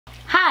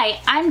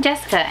Hi, I'm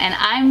Jessica, and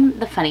I'm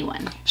the funny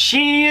one.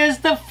 She is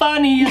the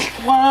funniest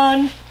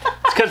one.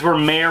 It's because we're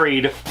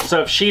married,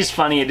 so if she's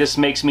funny, it just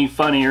makes me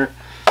funnier,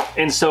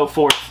 and so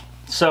forth.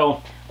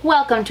 So,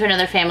 welcome to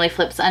another Family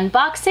Flips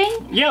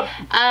unboxing.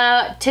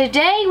 Yep.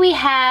 Today we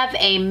have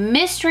a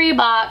mystery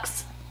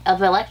box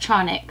of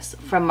electronics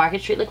from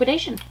Market Street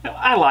Liquidation.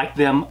 I like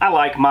them. I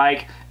like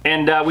Mike.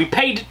 And we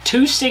paid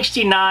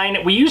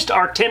 $2.69. We used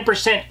our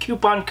 10%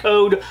 coupon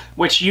code,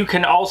 which you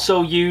can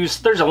also use.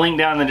 There's a link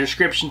down in the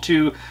description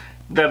to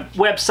the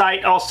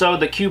website, also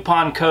the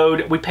coupon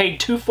code. We paid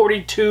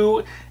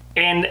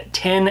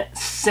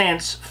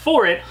 $242.10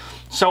 for it.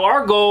 So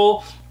our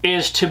goal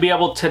is to be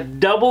able to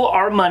double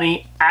our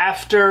money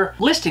after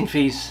listing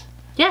fees.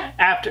 Yeah.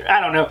 After, I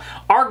don't know.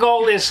 Our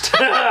goal is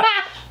to...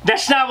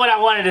 That's not what I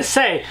wanted to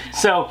say.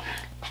 So...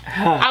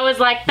 I was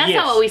like, that's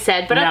not what we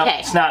said, but no, okay.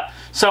 It's not.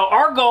 So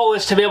our goal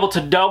is to be able to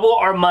double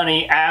our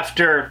money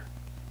after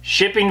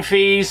shipping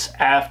fees,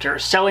 after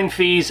selling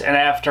fees, and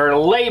after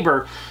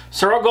labor.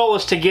 So our goal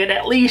is to get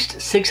at least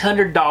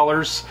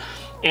 $600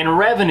 in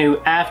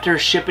revenue after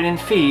shipping and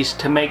fees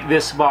to make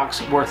this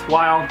box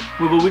worthwhile.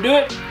 Will we do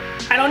it?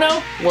 I don't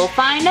know. We'll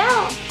find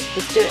out.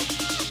 Let's do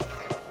it.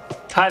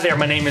 Hi there,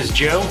 my name is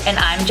Joe. And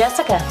I'm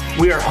Jessica.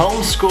 We are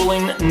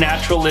homeschooling,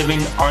 natural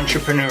living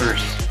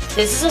entrepreneurs.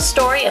 This is a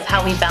story of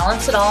how we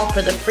balance it all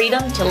for the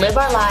freedom to live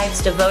our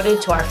lives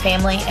devoted to our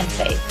family and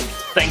faith.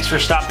 Thanks for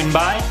stopping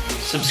by,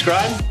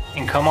 subscribe,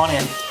 and come on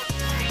in.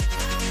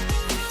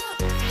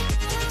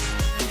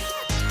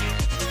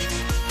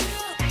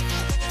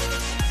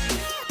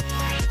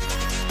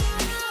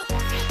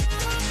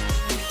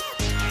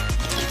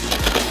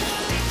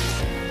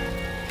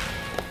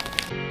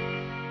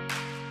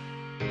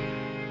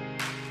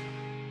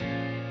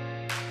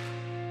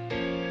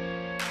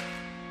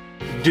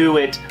 Do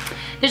it.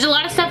 There's a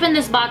lot of stuff in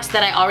this box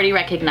that I already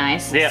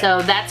recognize, yeah.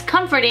 So that's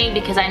comforting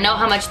because I know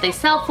how much they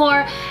sell for,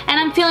 and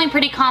I'm feeling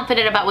pretty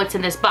confident about what's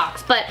in this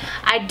box. But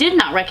I did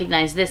not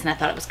recognize this, and I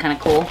thought it was kind of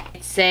cool.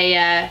 It's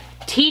a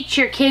teach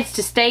your kids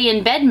to stay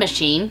in bed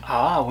machine.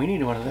 Ah, we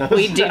need one of those.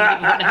 We do need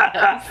one of those.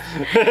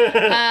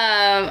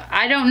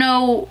 I don't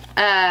know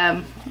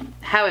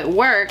how it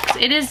works.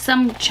 It is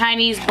some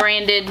Chinese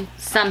branded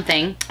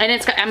something, and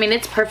it's got, I mean,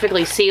 it's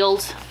perfectly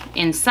sealed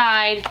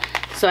inside.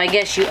 So I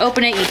guess you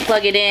open it, you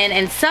plug it in,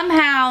 and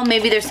somehow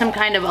maybe there's some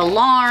kind of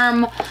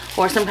alarm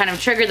or some kind of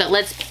trigger that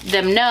lets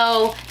them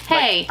know,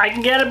 hey, I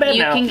can get out of bed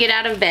now. You can get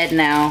out of bed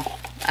now.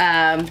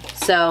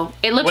 So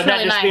it looks really nice. Wouldn't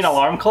that just be an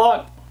alarm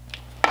clock?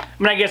 I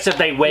mean, I guess if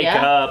they wake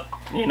up,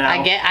 you know.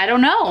 I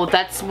don't know.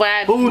 That's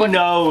what. Who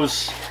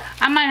knows?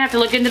 I might have to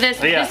look into this.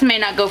 Yeah. This may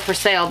not go for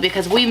sale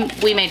because we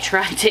may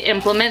try to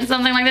implement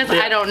something like this.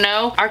 Yeah. I don't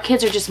know. Our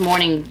kids are just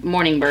morning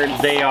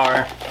birds. They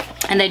are.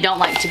 And they don't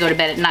like to go to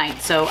bed at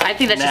night. So I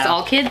think that's just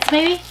all kids,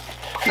 maybe?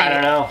 I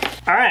don't know.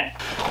 All right.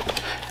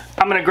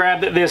 I'm going to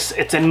grab this.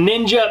 It's a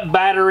Ninja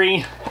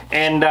battery.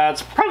 And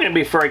it's probably going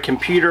to be for a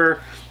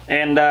computer.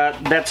 And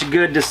that's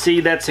good to see.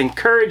 That's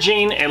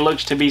encouraging. It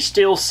looks to be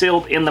still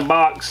sealed in the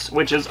box,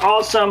 which is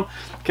awesome.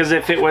 Because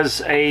if it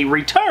was a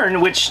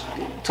return, which,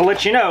 to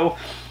let you know,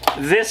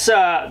 this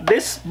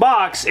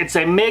box, it's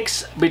a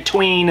mix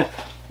between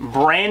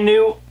brand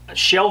new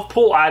shelf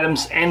pull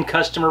items and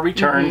customer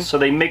returns, so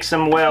they mix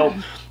them well.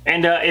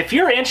 And if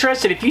you're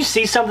interested, if you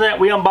see something that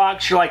we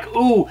unbox, you're like,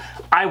 ooh,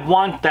 I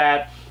want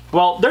that.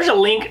 Well, there's a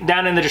link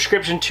down in the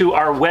description to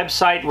our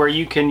website where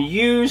you can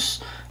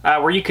use,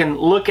 where you can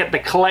look at the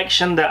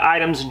collection, the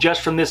items just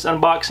from this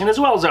unboxing, as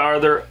well as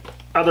our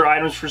other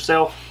items for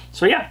sale.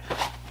 So yeah,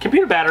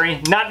 computer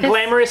battery, not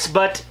glamorous,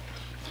 but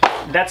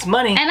that's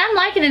money. And I'm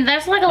liking it.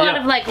 There's like a lot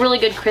of like really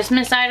good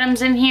Christmas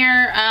items in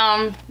here,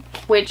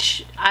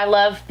 which I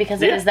love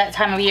because it is that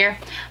time of year.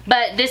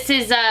 But this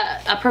is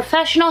a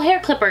professional hair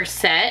clipper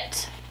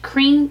set.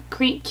 Keen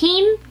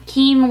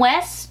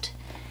West.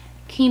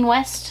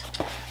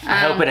 I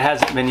hope it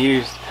hasn't been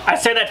used. I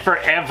say that for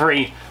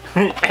every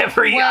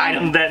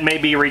item that may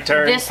be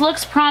returned. This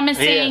looks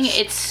promising.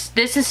 Yes.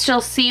 This is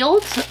still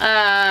sealed.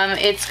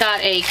 It's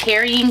got a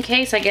carrying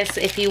case, I guess,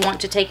 if you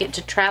want to take it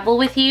to travel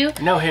with you.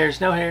 No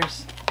hairs, no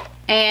hairs.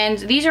 And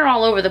these are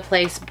all over the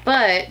place,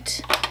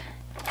 but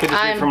could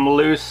just be from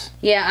loose.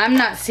 Yeah, I'm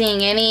not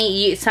seeing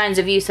any signs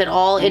of use at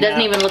all. It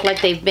doesn't even look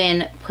like they've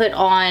been put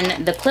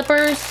on the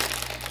clippers.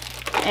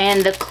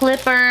 And the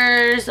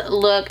clippers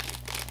look...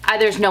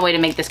 there's no way to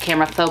make this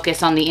camera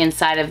focus on the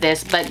inside of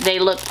this, but they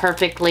look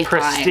perfectly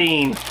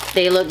pristine. Fine.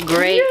 They look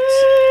great.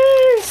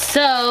 Yay!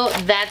 So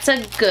that's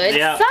a good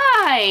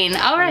sign.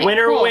 All right,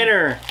 winner, cool.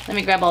 winner. Let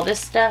me grab all this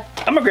stuff.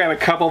 I'm gonna grab a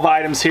couple of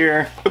items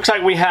here. Looks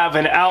like we have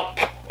an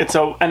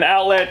an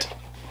outlet.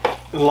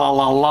 La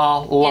la la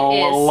la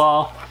la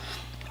la.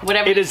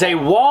 Whatever. It is a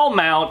wall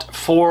mount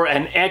for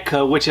an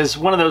Echo, which is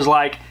one of those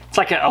it's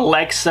like an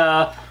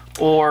Alexa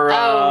or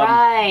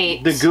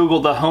the Google,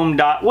 the Home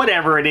Dot,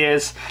 whatever it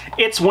is.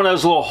 It's one of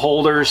those little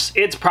holders.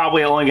 It's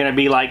probably only going to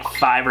be like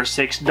 $5 or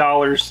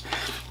 $6.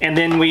 And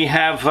then we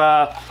have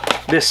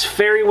this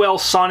Fairy Well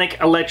Sonic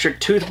electric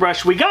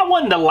toothbrush. We got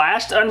one in the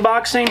last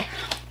unboxing,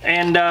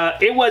 And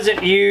it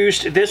wasn't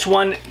used. This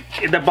one,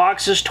 the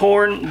box is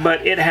torn,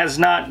 but it has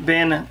not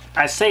been,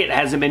 I say it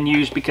hasn't been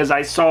used because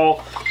I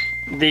saw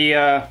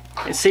the,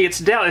 see it's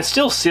down, it's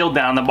still sealed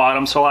down the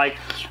bottom, so like,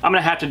 I'm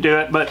gonna have to do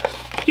it, but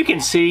you can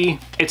see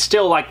it's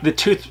still like the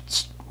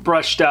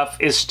toothbrush stuff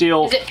is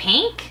still. Is it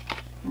pink?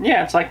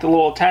 Yeah, it's like the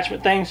little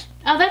attachment things.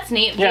 Oh, that's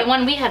neat. Yeah. The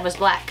one we had was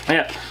black.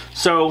 Yeah,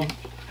 so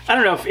I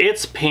don't know if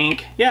it's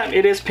pink. Yeah,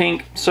 it is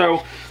pink.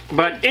 So,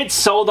 but it's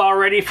sold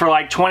already for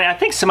like 20. I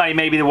think somebody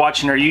maybe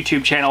watching our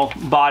YouTube channel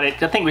bought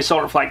it. I think we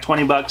sold it for like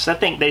 20 bucks. I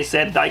think they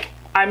said like,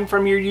 I'm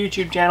from your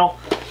YouTube channel.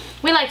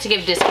 We like to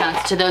give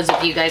discounts to those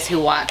of you guys who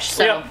watch.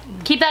 So yep.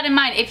 Keep that in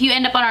mind. If you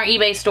end up on our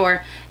eBay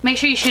store, make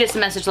sure you shoot us a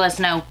message. Let us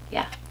know.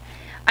 Yeah,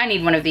 I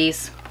need one of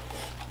these.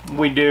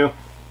 We do.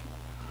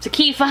 It's a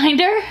key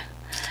finder.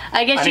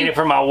 I guess I need it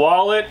for my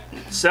wallet,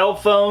 cell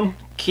phone,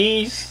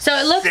 keys. So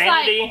it looks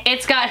sanity. like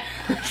it's got.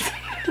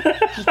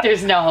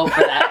 There's no hope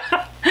for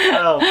that.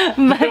 Oh,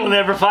 you'll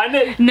never find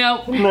it?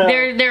 Nope. No.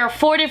 There are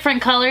 4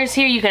 different colors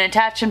here. You can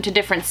attach them to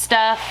different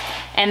stuff,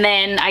 and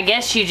then I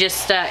guess you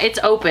just it's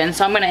open.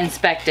 So I'm gonna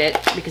inspect it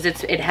because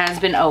it has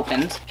been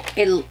opened.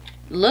 It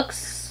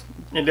looks.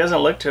 It doesn't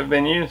look to have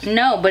been used.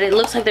 No, but it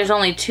looks like there's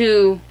only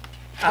 2.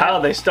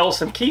 Oh, they stole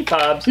some key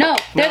fobs. No,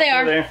 there they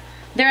are. There.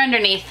 They're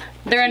underneath.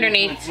 They're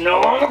underneath. It's no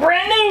longer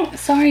brand new.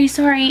 Sorry.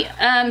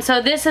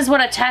 So this is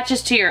what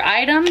attaches to your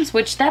items,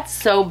 which that's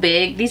so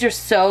big. These are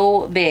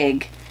so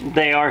big.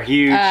 They are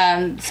huge.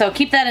 So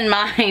keep that in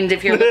mind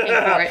if you're looking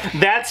for it.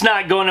 That's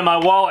not going in my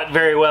wallet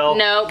very well.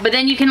 No, but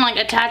then you can like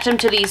attach them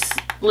to these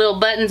little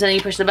buttons, and then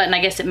you push the button.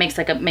 I guess it makes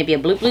like maybe a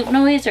bloop bloop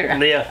noise or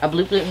yeah. a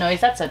bloop bloop noise.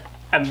 That's a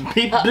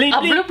beep, bleep,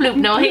 a bloop bloop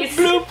noise.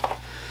 Bloop, bloop.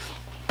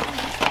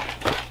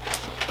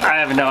 I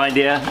have no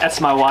idea.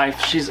 That's my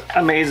wife. She's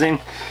amazing.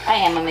 I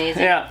am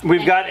amazing. Yeah,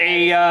 we've got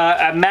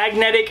a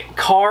magnetic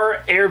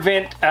car air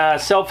vent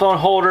cell phone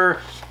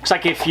holder. Looks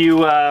like if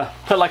you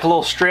put like a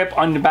little strip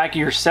on the back of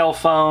your cell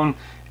phone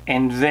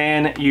and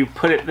then you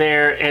put it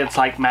there, it's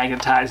like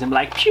magnetized and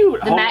like, phew.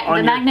 The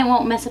magnet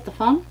won't mess up the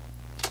phone?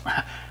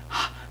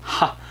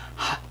 I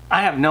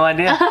have no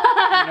idea.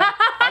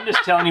 I'm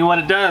just telling you what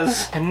it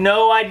does.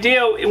 No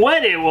idea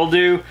what it will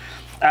do.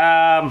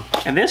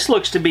 And this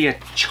looks to be a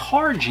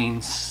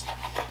charging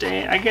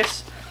stand, I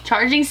guess.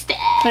 Charging stand.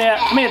 Yeah,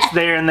 I mean it's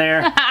there and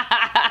there.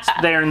 It's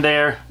there and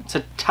there. It's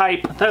a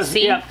type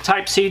C? Yeah,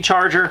 type C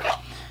charger.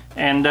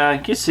 And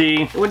you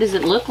see. What does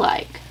it look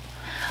like?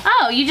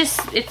 Oh,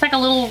 it's like a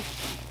little,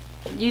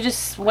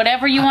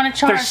 whatever you want to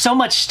charge. There's so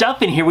much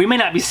stuff in here. We may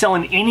not be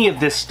selling any of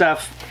this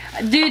stuff.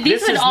 Dude,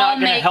 these this would is all not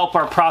going to help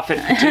our profit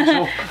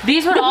potential.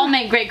 These would all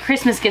make great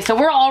Christmas gifts. So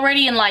we're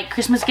already in like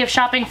Christmas gift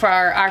shopping for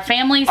our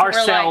families.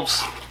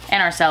 Ourselves.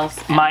 And ourselves.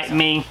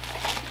 Me.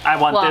 I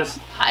want this.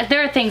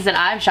 There are things that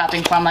I'm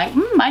shopping for. I'm like,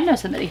 I know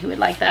somebody who would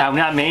like that. Oh,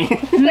 not me.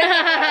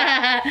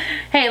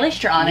 Hey, at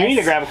least you're honest. You need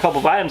to grab a couple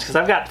of items because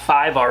I've got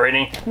 5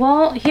 already.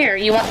 Well, here,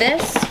 you want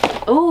this?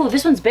 Oh,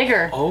 this one's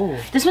bigger. Oh.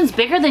 This one's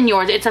bigger than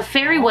yours. It's a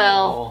fairy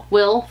wheel.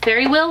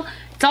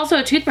 It's also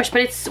a toothbrush,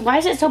 but why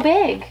is it so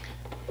big?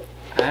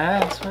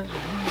 That's what.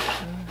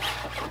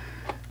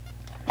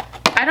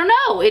 I don't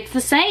know. It's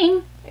the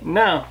same.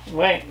 No,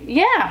 wait.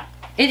 Yeah,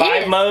 it is.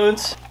 5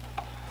 modes.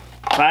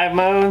 5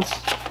 modes.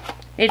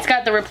 It's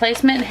got the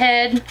replacement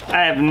head.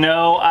 I have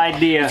no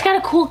idea. It's got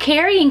a cool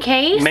carrying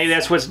case. Maybe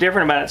that's what's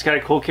different about it. It's got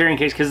a cool carrying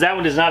case because that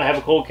one does not have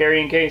a cool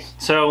carrying case.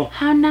 So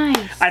how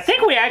nice. I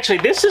think we actually,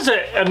 this is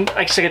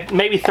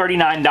maybe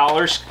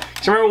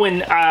 $39. So remember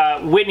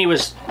when Whitney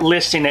was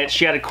listing it,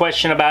 she had a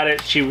question about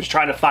it. She was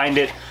trying to find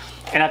it.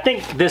 And I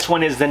think this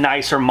one is the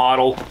nicer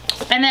model.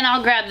 And then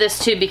I'll grab this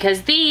too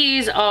because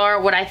these are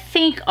what I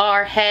think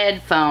are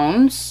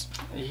headphones.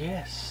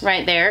 Yes.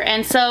 Right there.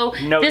 And so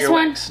no this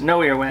earwax. No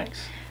earwax.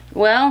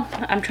 Well,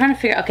 I'm trying to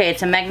figure, okay,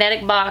 it's a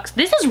magnetic box.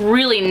 This is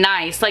really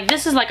nice. Like,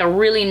 this is like a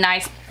really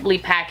nicely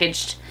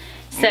packaged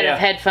set of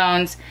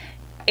headphones.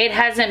 It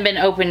hasn't been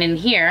opened in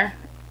here.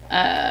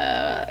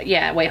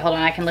 Yeah, wait, hold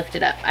on. I can lift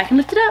it up. I can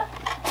lift it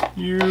up.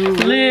 You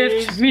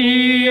lift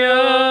me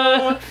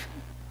up.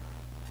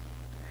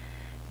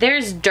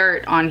 There's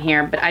dirt on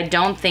here, but I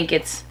don't think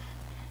it's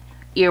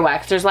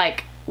earwax. There's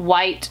like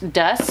white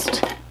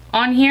dust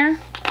on here.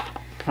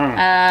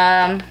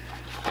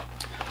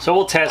 So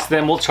we'll test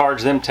them, we'll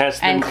charge them, test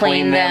them, and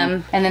clean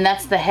them. And then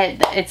that's the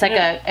head. It's like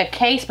a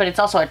case, but it's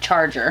also a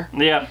charger.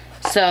 Yeah.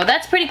 So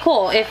that's pretty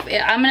cool.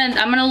 I'm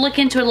gonna look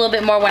into it a little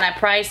bit more when I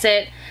price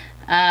it.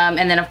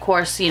 And then of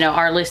course, you know,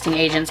 our listing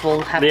agents will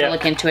have to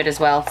look into it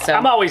as well. So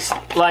I'm always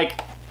like,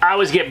 I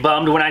always get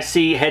bummed when I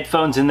see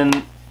headphones and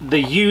then the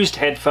used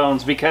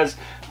headphones because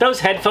those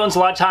headphones a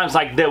lot of times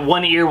like the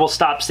one ear will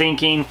stop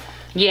syncing.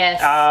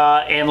 Yes.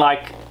 And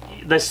like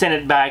they send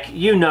it back.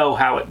 You know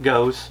how it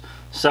goes.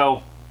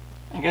 So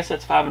I guess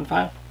that's 5 and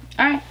 5.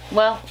 All right.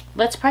 Well,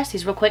 let's price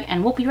these real quick,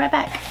 and we'll be right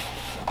back.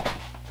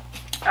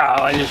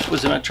 Oh, I just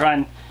was gonna try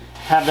and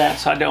have that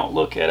so I don't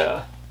look at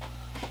a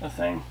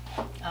thing.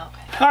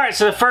 Okay. All right,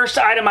 so the first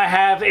item I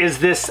have is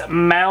this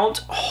mount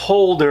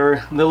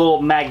holder, the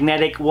little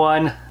magnetic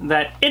one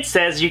that it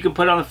says you can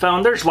put on the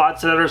phone. There's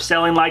lots that are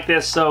selling like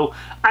this, so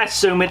I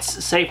assume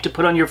it's safe to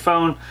put on your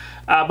phone.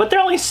 But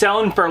they're only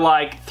selling for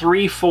like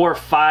 $3, $4,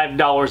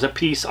 $5 a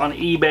piece on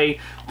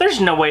eBay.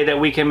 There's no way that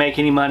we can make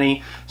any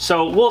money.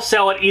 So we'll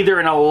sell it either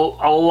in a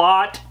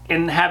lot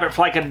and have it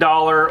for like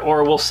 $1,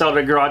 or we'll sell it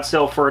at a garage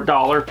sale for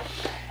 $1.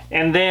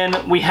 And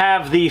then we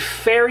have the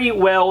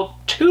Fairy-Well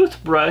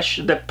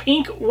toothbrush, the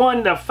pink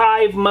one, the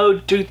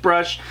 5-mode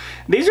toothbrush.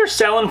 These are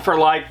selling for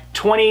like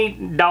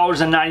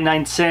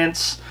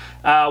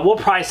 $20.99. We'll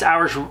price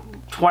ours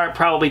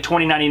probably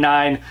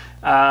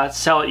 $20.99.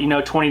 Sell it, you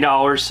know,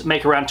 $20,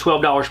 make around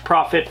 $12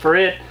 profit for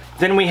it.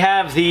 Then we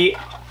have the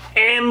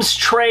M's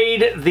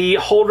Trade, the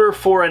holder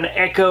for an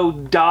Echo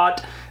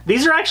Dot.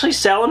 These are actually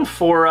selling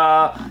for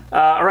around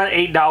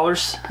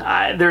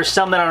 $8. There's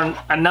some that are on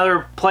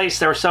another place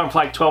that are selling for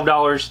like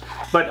 $12,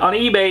 but on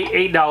eBay,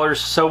 $8.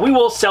 So we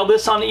will sell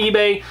this on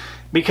eBay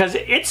because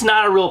it's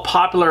not a real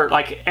popular,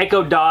 like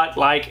Echo Dot,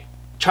 like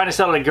trying to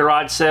sell at a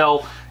garage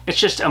sale. It's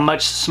just a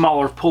much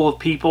smaller pool of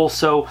people.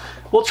 So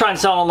we'll try and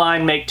sell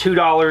online, make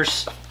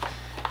 $2.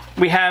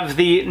 We have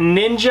the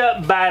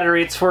Ninja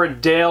battery. It's for a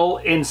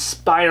Dell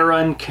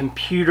Inspiron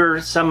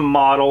computer, some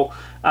model.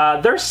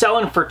 They're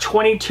selling for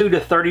 $22 to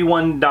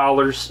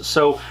 $31.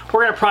 So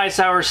we're gonna price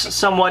ours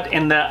somewhat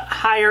in the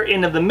higher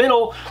end of the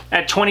middle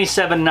at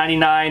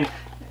 $27.99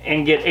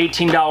 and get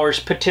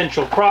 $18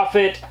 potential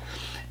profit.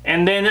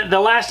 And then the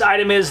last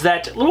item is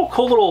that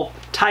cool little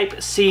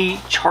Type-C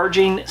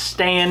charging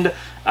stand.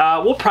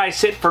 We'll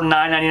price it for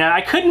 $9.99.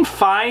 I couldn't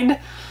find,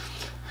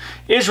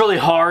 it is really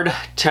hard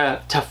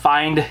to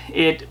find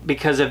it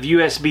because of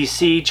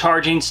USB-C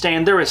charging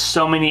stand. There is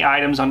so many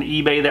items on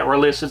eBay that were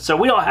listed, so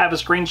we don't have a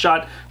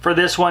screenshot for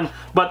this one,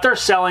 but they're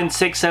selling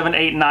 $6, $7,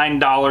 $8,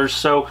 $9,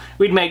 so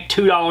we'd make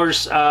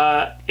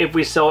 $2 if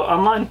we sell it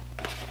online.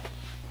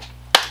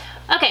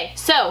 Okay,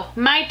 so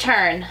my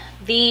turn.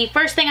 The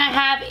first thing I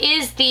have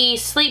is the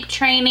sleep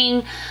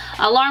training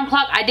alarm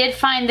clock. I did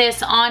find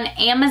this on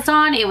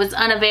Amazon. It was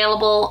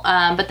unavailable,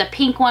 but the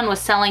pink one was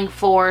selling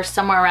for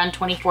somewhere around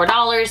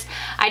 $24.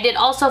 I did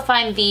also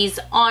find these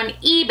on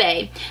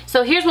eBay.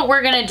 So here's what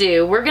we're gonna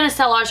do. We're gonna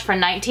sell ours for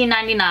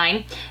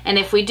 $19.99, and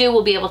if we do,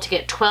 we'll be able to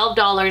get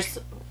 $12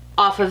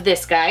 off of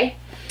this guy.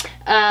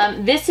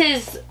 This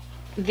is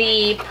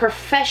the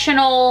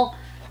professional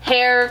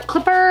hair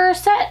clipper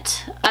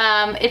set.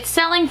 It's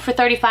selling for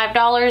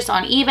 $35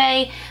 on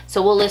eBay,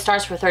 so we'll list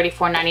ours for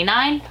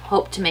 $34.99.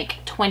 Hope to make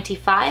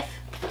 $25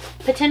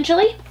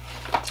 potentially.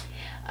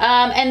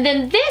 And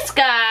then this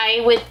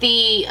guy with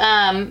the,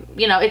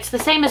 you know, it's the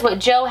same as what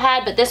Joe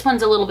had, but this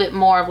one's a little bit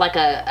more of like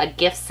a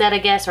gift set, I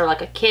guess, or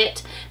like a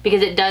kit,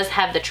 because it does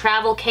have the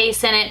travel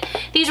case in it.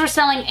 These were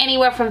selling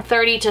anywhere from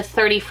 $30 to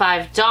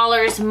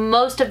 $35.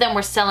 Most of them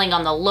were selling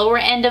on the lower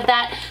end of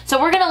that.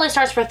 So we're gonna list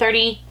ours for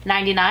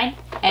 $30.99,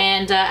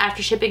 and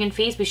after shipping and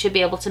fees, we should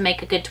be able to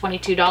make a good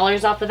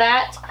 $22 off of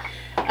that.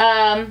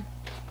 And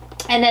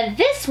then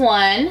this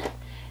one,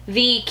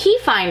 the key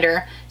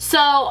finder.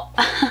 So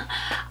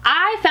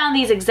I found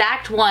these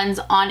exact ones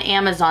on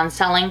Amazon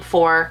selling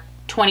for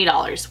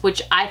 $20,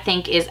 which I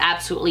think is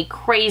absolutely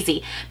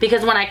crazy,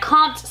 because when I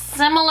comped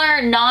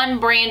similar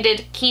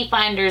non-branded key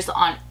finders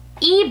on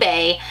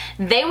eBay,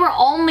 they were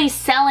only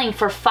selling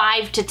for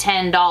 $5 to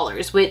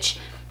 $10, which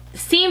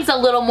seems a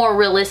little more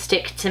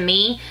realistic to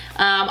me.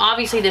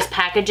 Obviously this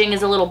packaging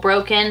is a little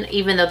broken,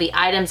 even though the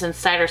items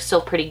inside are still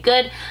pretty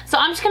good. So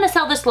I'm just gonna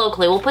sell this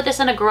locally. We'll put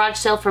this in a garage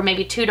sale for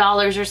maybe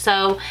 $2 or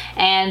so,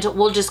 and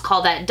we'll just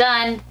call that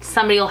done.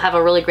 Somebody will have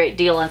a really great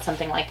deal on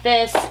something like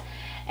this.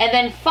 And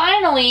then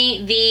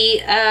finally,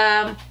 the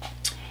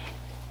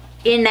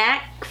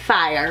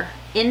Enacfire.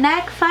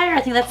 Enacfire,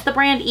 I think that's the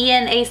brand,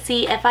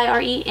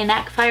 E-N-A-C-F-I-R-E,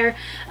 Enacfire.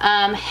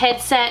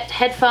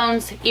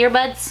 Headphones,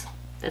 earbuds.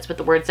 That's what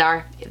the words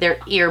are. They're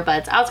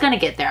earbuds. I was gonna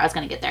get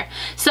there.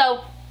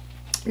 So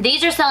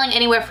these are selling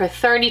anywhere for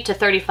 $30 to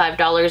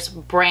 $35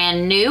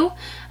 brand new.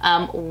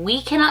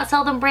 We cannot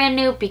sell them brand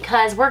new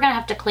because we're gonna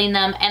have to clean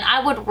them, and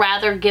I would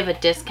rather give a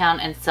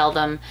discount and sell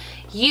them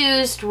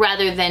used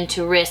rather than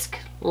to risk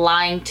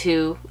lying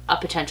to a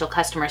potential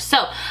customer.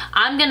 So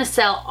I'm gonna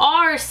sell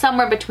ours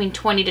somewhere between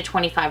 $20 to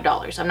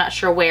 $25. I'm not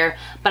sure where,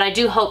 but I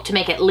do hope to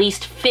make at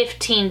least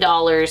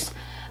 $15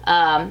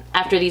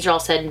 after these are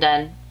all said and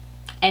done.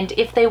 And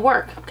if they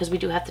work, because we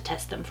do have to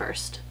test them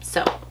first.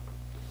 So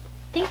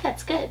I think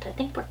that's good. I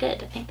think we're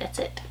good. I think that's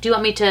it. Do you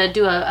want me to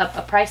do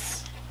a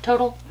price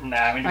total? Nah,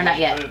 I mean, or not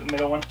yet. The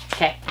middle one.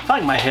 Okay. I feel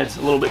like my head's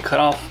a little bit cut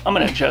off. I'm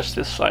gonna adjust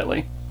this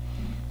slightly.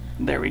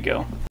 There we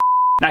go.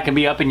 Not gonna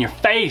be up in your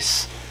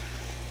face.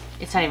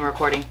 It's not even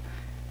recording.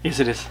 Yes,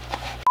 it is.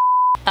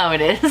 Oh,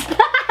 it is.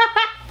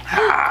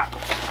 All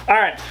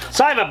right,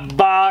 so I have a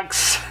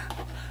box.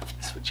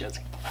 That's what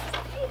Jessica.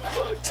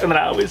 And then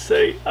I always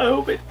say, I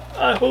hope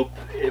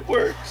it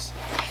works.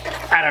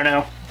 I don't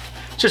know.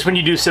 Just when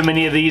you do so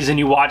many of these and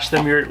you watch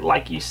them, you're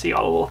like, you see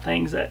all the little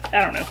things that,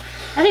 I don't know.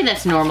 I think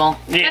that's normal.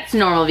 Yeah. That's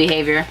normal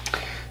behavior.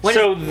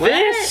 So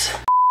this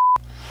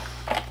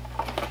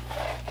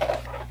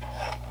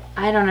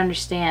I don't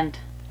understand.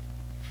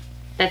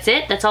 That's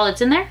it? That's all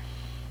that's in there?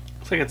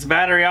 Looks like it's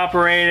battery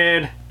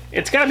operated.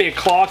 It's got to be a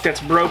clock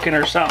that's broken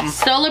or something.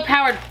 Solar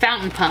powered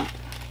fountain pump.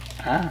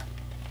 Ah.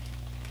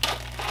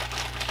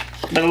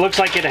 But it looks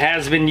like it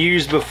has been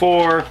used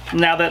before.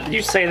 Now that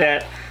you say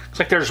that, looks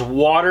like there's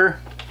water.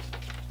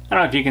 I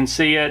don't know if you can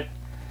see it,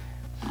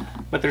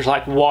 but there's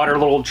like water,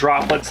 little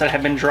droplets that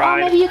have been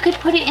dried. Oh, maybe you could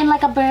put it in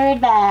like a bird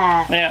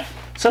bath. Yeah.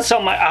 So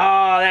something like,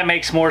 oh, that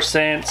makes more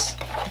sense.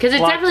 Because it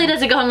definitely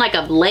doesn't go in like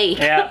a lake.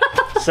 Yeah.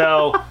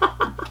 So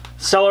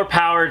solar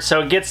powered,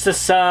 so it gets the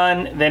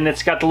sun, then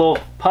it's got the little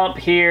pump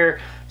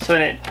here, so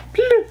then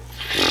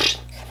it...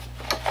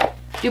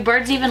 Do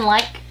birds even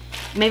like,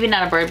 maybe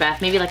not a bird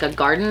bath, maybe like a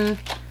garden?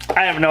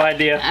 I have no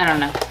idea. I don't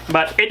know.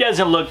 But it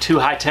doesn't look too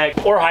high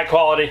tech or high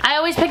quality. I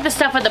always pick the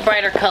stuff with the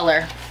brighter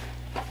color.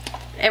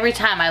 Every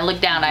time I look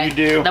down, You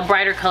do. The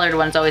brighter colored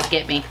ones always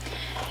get me.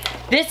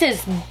 This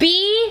is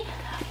B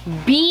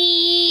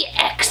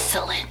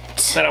Excellent.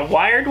 Is that a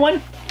wired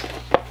one?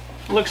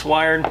 Looks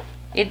wired.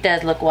 It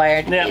does look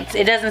wired. Yeah.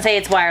 It doesn't say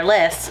it's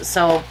wireless,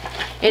 so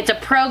it's a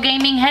pro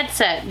gaming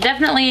headset.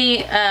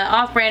 Definitely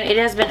off-brand. It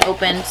has been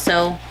opened,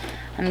 so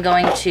I'm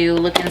going to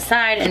look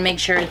inside and make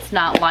sure it's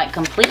not like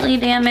completely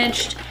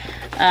damaged.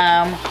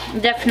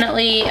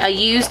 Definitely a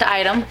used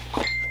item.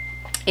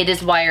 It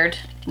is wired.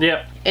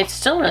 Yep. It's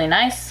still really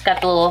nice. It's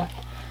got the little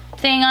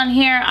thing on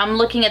here. I'm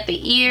looking at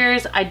the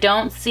ears. I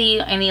don't see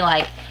any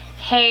like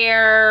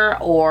hair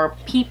or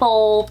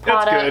people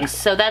products,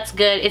 so that's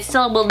good. It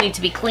still will need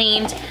to be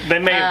cleaned. They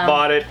may have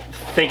bought it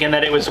thinking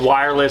that it was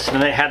wireless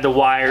and they had the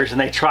wires and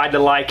they tried to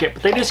like it,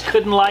 but they just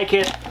couldn't like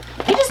it.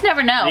 You just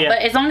never know. Yeah. But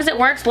as long as it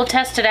works, we'll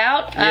test it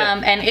out,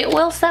 Yeah. and it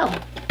will sell.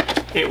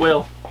 It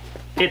will.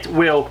 It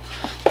will.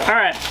 All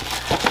right.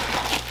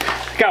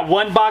 Got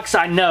one box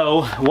I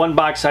know, one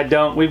box I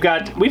don't. We've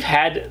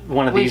had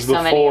one of these so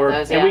many of before,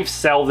 those, and yeah. we've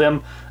sell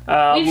them.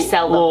 We've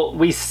sell them. Well,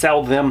 we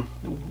sell them.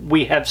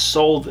 We have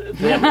sold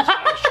them. Is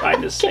what I was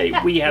trying to say.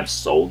 We have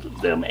sold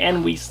them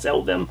and we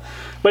sell them.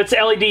 But it's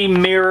LED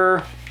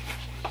mirror,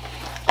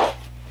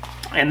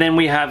 and then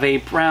we have a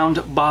brown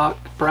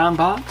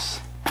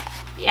box.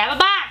 You have a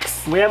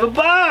box. We have a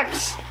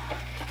box,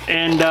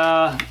 and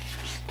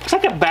looks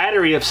like a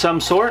battery of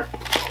some sort.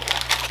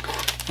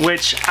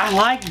 Which I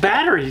like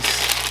batteries.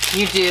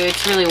 You do.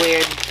 It's really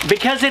weird.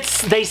 Because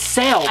they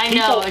sell. I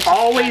know. People it's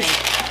always.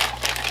 funny.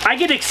 I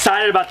get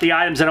excited about the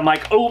items and I'm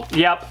like, oh,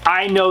 yep,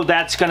 I know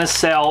that's gonna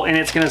sell, and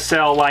it's gonna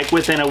sell like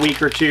within a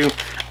week or two.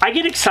 I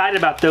get excited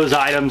about those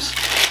items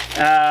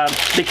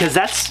because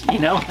that's,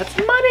 that's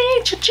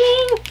money,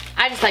 cha-ching.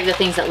 I just like the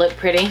things that look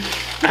pretty.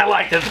 I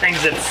like the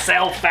things that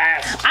sell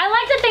fast. I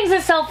like the things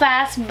that sell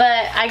fast,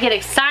 but I get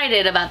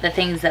excited about the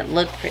things that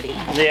look pretty.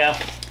 Yeah.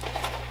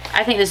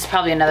 I think this is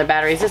probably another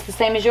battery. Is this the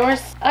same as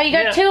yours? Oh, you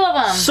got two of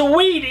them.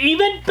 Sweet,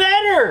 even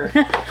better.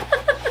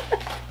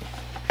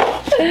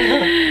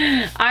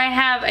 I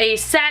have a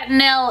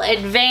Satinel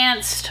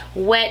Advanced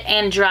Wet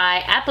and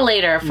Dry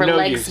Appellator for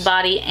legs,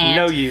 body,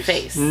 and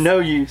face. No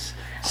use.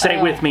 Say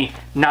it with me.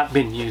 Not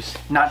been used.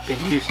 Not been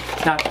used.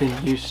 Not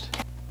been used.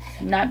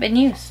 Not been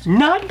used.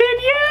 Not been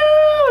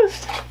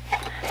used.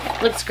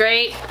 Looks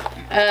great.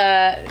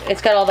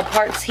 It's got all the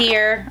parts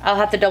here. I'll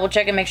have to double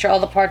check and make sure all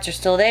the parts are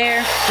still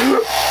there.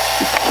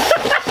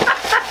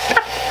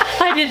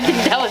 I didn't think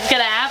that was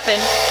gonna happen.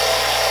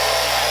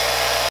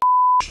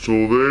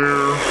 Still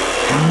there.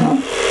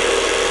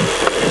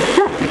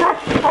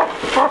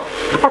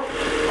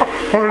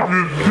 I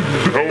didn't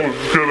think that was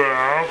gonna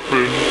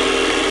happen.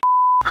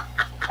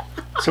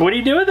 So what do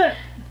you do with it?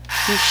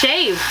 You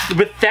shave.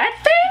 With that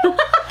thing?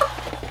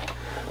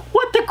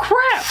 What the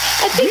crap?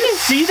 You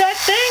see that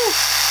thing?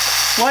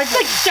 Like,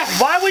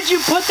 why would you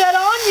put that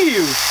on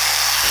you?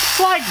 It's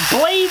like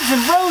blades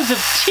and rows of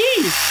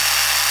teeth.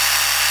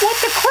 What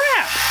the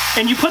crap?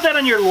 And you put that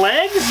on your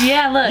legs?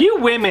 Yeah, look. You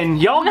women,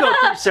 y'all go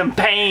through some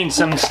pain,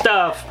 some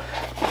stuff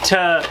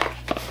to,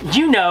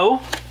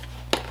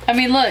 I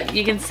mean, look,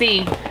 you can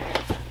see.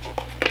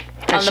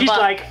 And she's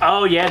like,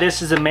 oh yeah,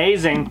 this is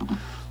amazing.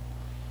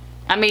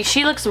 I mean,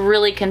 she looks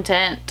really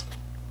content.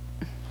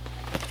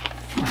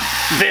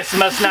 This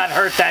must not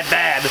hurt that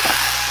bad.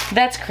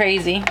 That's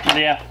crazy.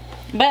 Yeah.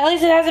 But at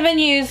least it hasn't been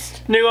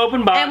used. New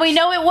open box. And we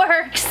know it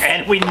works.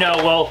 And we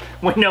know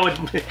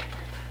it.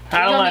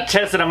 I don't want to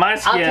test it on my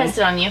skin. I'll test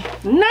it on you.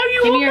 No,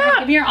 you will not.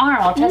 Give me your arm.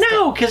 I'll test it.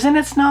 No, because then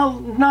it's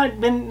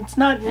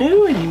not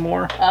new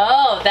anymore.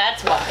 Oh,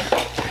 that's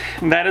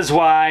why. That is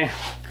why.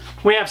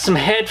 We have some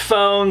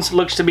headphones.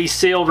 Looks to be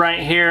sealed right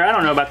here. I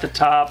don't know about the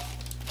top.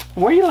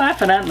 What are you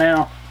laughing at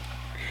now?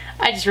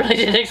 I just really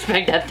didn't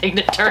expect that thing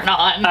to turn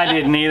on. I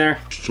didn't either.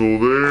 Still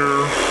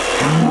there.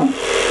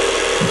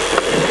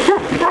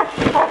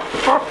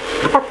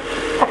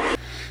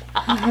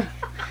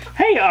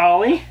 Hey,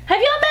 Ollie.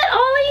 Have y'all met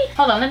Ollie?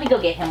 Hold on, let me go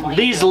get him one.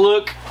 These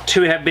look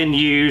to have been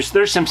used.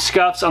 There's some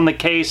scuffs on the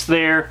case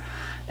there.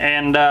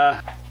 And,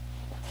 Have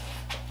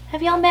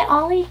y'all met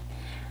Ollie?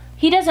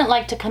 He doesn't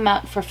like to come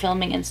out for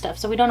filming and stuff,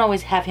 so we don't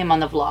always have him on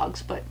the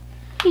vlogs, but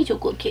he's a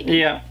good kitty.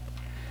 yeah.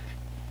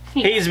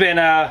 He's been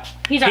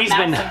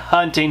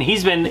hunting.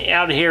 He's been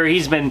out here.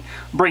 He's been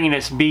bringing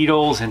us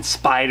beetles and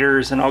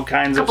spiders and all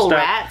kinds of stuff.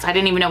 Rats. I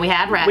didn't even know we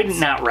had rats. We didn't,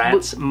 not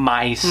rats,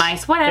 mice.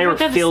 Mice, whatever.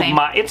 They were field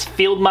mice. It's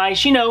field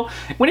mice. You know,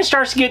 when it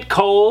starts to get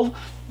cold,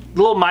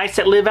 little mice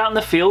that live out in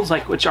the fields,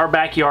 like which our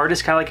backyard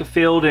is kind of like a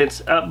field.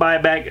 It's up by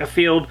a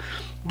field.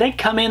 They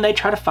come in, they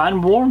try to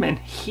find warm, and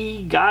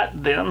he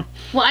got them.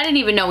 Well, I didn't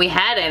even know we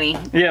had any.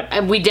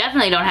 Yep. We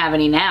definitely don't have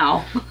any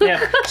now.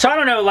 Yeah. So I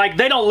don't know, like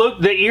they don't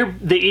look, the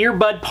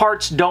earbud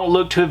parts don't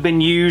look to have been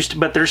used,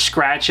 but there's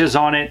scratches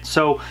on it.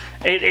 So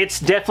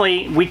it's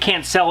definitely, we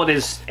can't sell it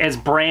as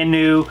brand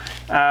new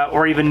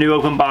or even new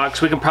open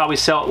box. We can probably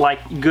sell it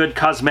like good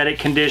cosmetic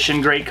condition,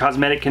 great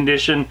cosmetic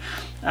condition.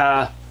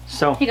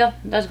 So here you go.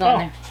 Those go in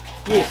there.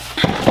 Yeah.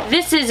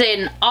 This is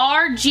an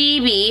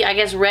RGB, I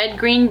guess red,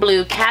 green,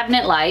 blue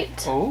cabinet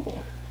light.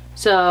 Oh.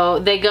 So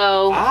they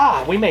go...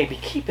 Ah, we may be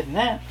keeping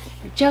that.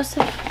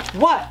 Joseph.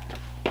 What?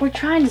 We're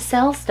trying to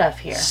sell stuff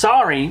here.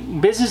 Sorry,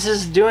 business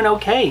is doing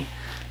okay,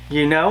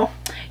 you know?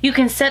 You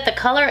can set the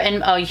color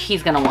and... Oh,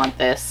 he's going to want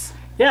this.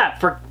 Yeah,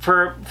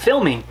 for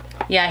filming.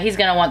 Yeah, he's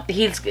going to want...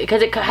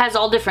 Because it has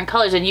all different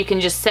colors and you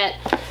can just set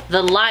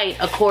the light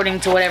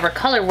according to whatever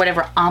color,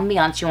 whatever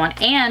ambiance you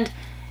want. And...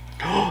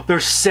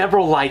 There's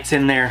several lights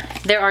in there.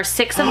 There are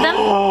 6 of them.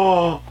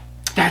 Oh,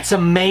 that's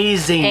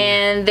amazing.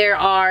 And there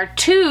are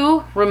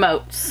 2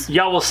 remotes.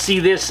 Y'all will see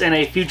this in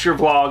a future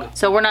vlog.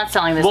 So we're not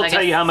selling this. We'll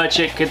tell you how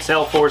much it could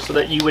sell for so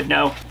that you would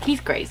know.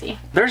 He's crazy.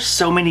 There's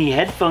so many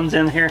headphones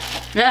in here.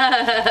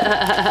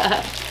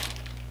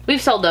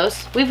 We've sold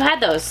those. We've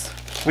had those.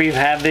 We've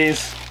had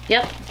these.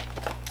 Yep.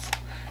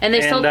 And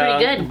they sold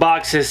pretty good. The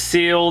box is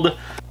sealed.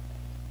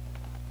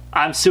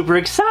 I'm super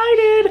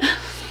excited.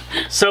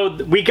 So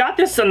we got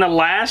this in the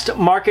last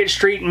Market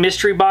Street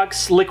mystery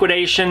box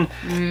liquidation,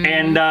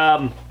 and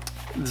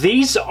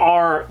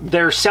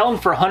they're selling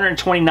for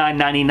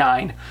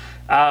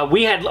 $129.99.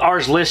 We had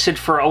ours listed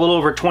for a little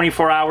over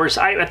 24 hours.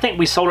 I think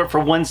we sold it for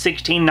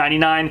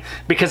 $116.99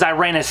 because I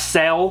ran a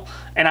sale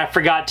and I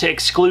forgot to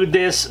exclude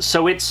this,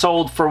 so it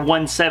sold for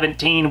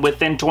 $117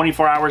 within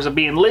 24 hours of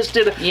being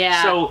listed.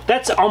 Yeah. So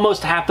that's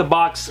almost half the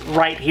box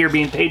right here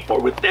being paid for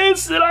with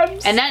this,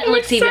 and that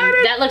looks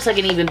like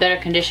an even better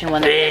condition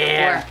one than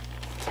yeah.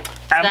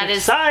 before. I'm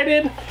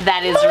excited.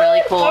 That is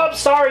really cool. Oh,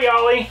 sorry,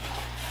 Ollie.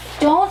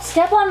 Don't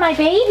step on my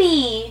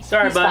baby.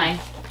 Sorry, He's bud. fine.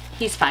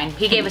 He's fine.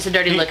 He gave us a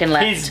dirty look and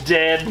left. He's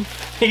dead.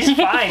 He's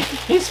fine.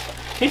 he's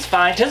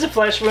fine. Just a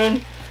flesh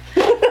wound.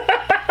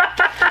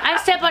 I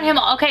step on him.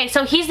 Okay,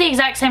 so he's the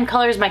exact same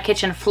color as my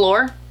kitchen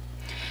floor.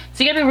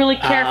 So you gotta be really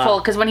careful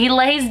because when he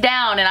lays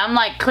down and I'm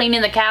like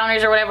cleaning the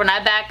counters or whatever and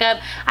I back up,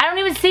 I don't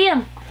even see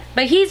him.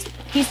 But he's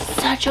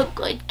such a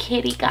good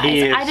kitty, guys.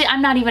 He is.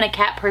 I'm not even a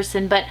cat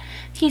person, but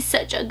he's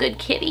such a good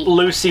kitty.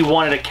 Lucy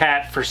wanted a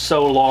cat for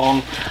so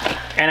long,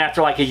 and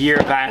after like a year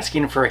of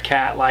asking for a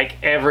cat, like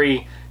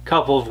every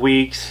couple of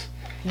weeks.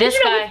 This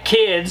guy, with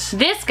kids.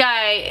 This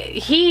guy,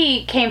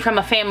 he came from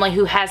a family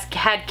who has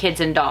had kids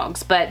and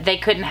dogs, but they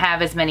couldn't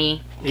have as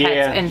many cats.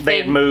 Yeah, and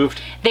they had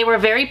moved. They were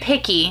very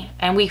picky,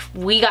 and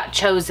we got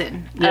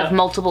chosen of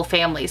multiple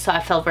families, so I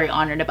felt very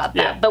honored about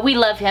that. Yeah. But we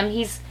love him.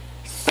 He's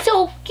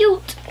so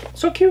cute.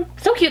 So cute.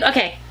 So cute.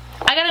 Okay,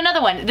 I got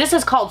another one. This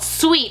is called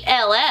Sweet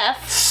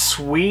LF.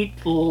 Sweet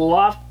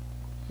love.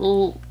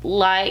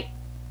 Like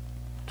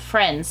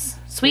friends.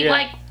 Sweet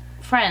like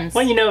friends.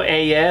 Well, you know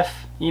AF.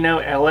 You know,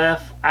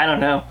 LF, I don't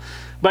know.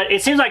 But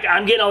it seems like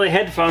I'm getting all the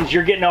headphones,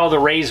 you're getting all the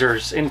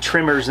razors and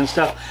trimmers and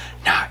stuff.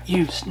 Not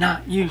used,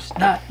 not used,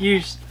 not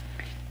used.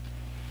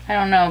 I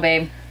don't know,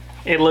 babe.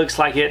 It looks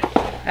like it.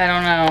 I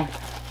don't know.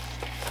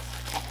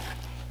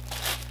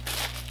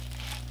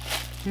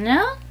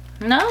 No?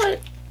 No, it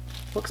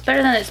looks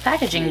better than its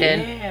packaging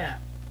did. Yeah.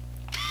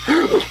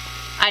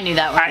 I knew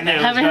that one. I knew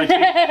it was going to.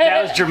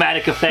 That was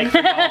dramatic effect.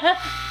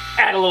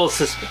 Add a little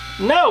suspense.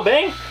 No,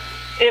 babe.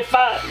 If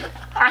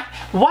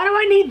why do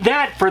I need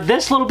that for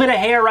this little bit of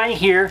hair right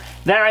here,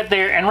 that right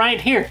there, and right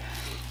here?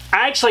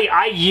 Actually,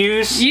 I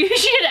use... You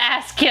should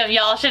ask him.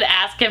 Y'all should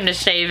ask him to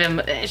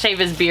shave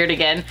his beard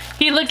again.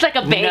 He looks like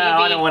a baby. No,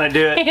 I don't want to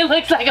do it. He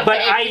looks like a baby.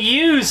 But I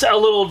use a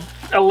little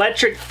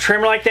electric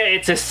trimmer like that.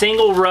 It's a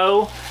single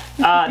row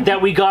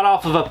that we got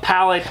off of a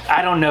pallet,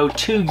 I don't know,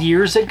 2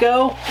 years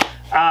ago.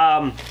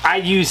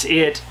 I use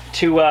it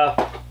to...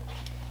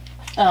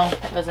 Oh,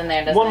 it was in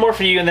there, one more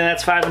for you, and then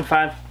that's 5 and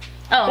 5.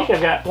 Oh. I think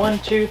I've got 1,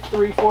 2,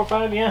 3, 4,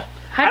 5, yeah.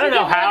 I don't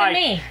know how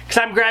because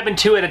I'm grabbing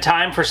 2 at a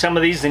time for some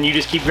of these, and you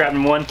just keep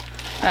grabbing 1.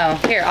 Oh,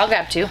 here, I'll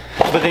grab 2.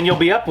 But then you'll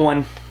be up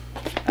 1.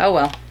 Oh,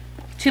 well.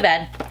 Too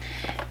bad.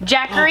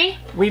 Jackery.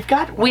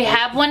 We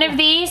have one of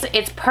these.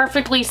 It's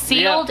perfectly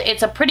sealed. Yep.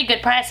 It's a pretty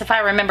good price if I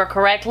remember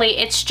correctly.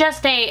 It's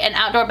just an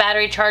outdoor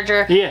battery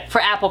charger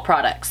for Apple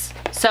products.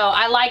 So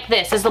I like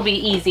this. This will be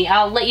easy.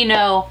 I'll let you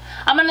know.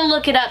 I'm going to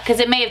look it up because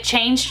it may have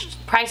changed.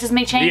 Prices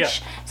may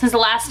change since the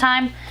last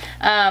time.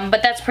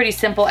 But that's pretty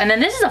simple. And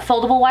then this is a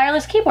foldable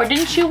wireless keyboard.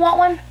 Didn't you want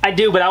one? I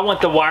do, but I want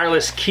the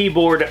wireless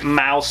keyboard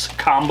mouse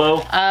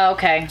combo. Oh,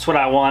 okay. That's what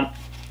I want.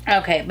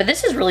 Okay, but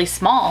this is really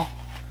small.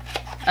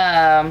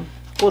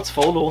 Well, it's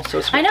foldable, so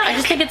it's I know. I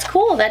just think it's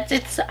cool that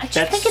think it's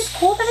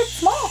cool that it's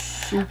small.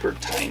 Super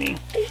tiny. I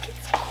think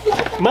it's cool.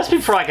 It must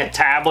be for like a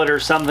tablet or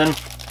something.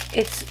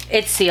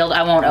 It's sealed.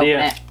 I won't open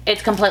it.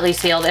 It's completely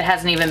sealed. It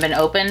hasn't even been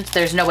opened.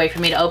 There's no way for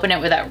me to open it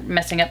without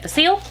messing up the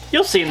seal.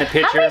 You'll see in the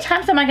picture. How many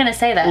times am I going to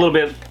say that? A little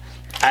bit.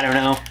 I don't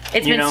know.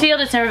 It's been sealed.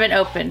 It's never been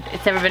opened.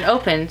 It's never been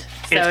opened.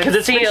 So because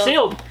it's been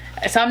sealed.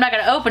 So I'm not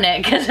going to open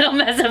it because it'll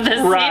mess up the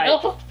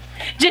seal.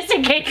 Just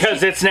in case.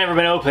 Because it's never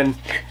been opened.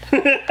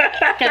 Because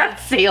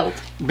it's sealed.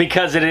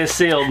 Because it is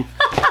sealed.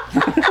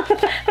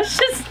 Let's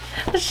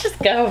just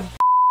go.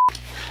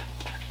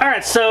 All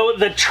right, so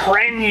the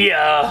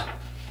Trenya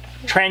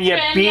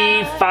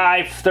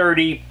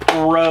B530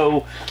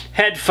 Pro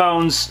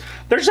headphones.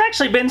 There's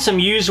actually been some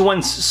used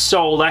ones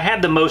sold. I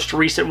had the most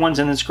recent ones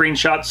in the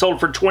screenshot, sold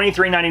for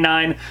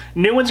 $23.99.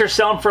 New ones are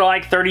selling for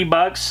like 30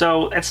 bucks,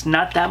 so it's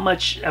not that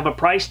much of a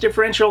price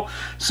differential.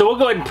 So we'll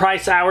go ahead and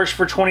price ours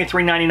for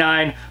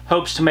 $23.99.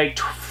 Hopes to make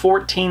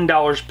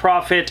 $14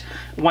 profit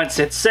once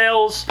it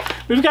sells.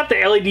 We've got the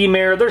LED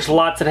mirror. There's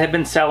lots that have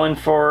been selling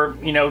for,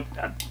 you know,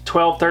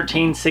 $12,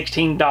 $13,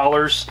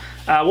 $16.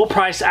 We'll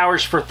price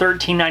ours for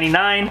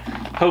 $13.99.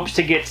 Hopes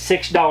to get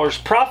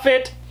 $6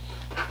 profit.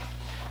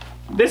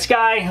 This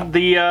guy,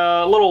 the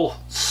little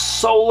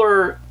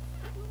solar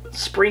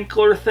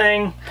sprinkler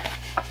thing,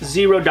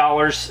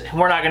 $0.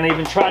 We're not going to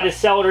even try to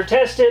sell it or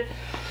test it.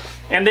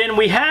 And then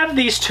we have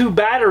these two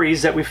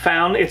batteries that we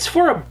found. It's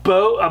for a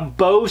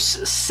Bose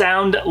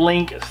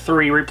SoundLink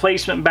 3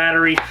 replacement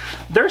battery.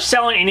 They're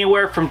selling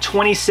anywhere from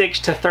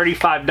 $26 to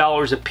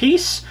 $35 a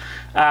piece.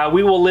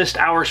 We will list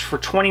ours for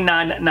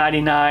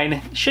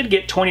 $29.99. Should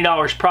get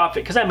 $20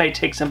 profit because I may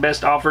take some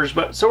best offers,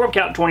 but so we're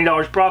counting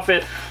 $20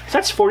 profit. So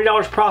that's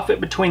 $40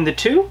 profit between the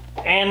two.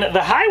 And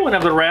the high one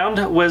of the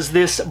round was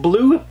this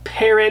Blue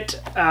Parrot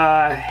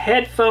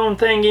headphone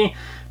thingy.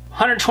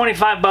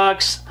 125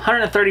 bucks,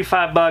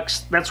 135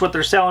 bucks. That's what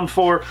they're selling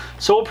for.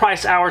 So we'll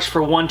price ours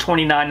for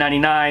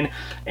 $129.99,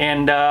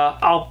 and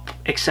I'll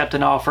accept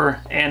an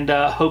offer and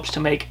hopes to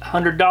make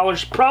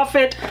 $100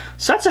 profit.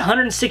 So that's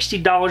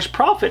 $160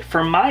 profit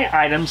for my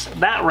items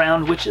that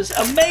round, which is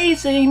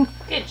amazing.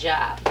 Good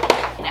job.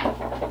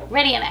 Now,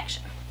 ready in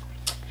action.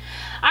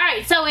 All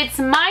right, so it's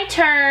my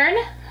turn.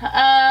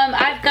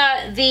 I've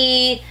got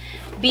the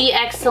Be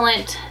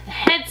Excellent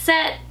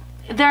headset.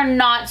 They're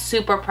not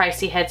super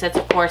pricey headsets,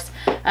 of course.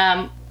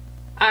 I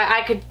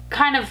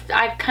kind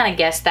of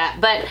guessed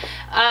that, but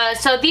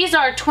so these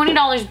are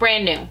 $20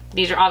 brand new.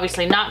 These are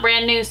obviously not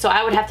brand new, so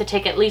I would have to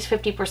take at least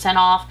 50%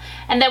 off,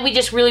 and then we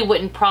just really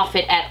wouldn't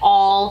profit at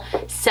all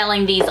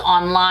selling these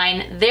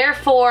online.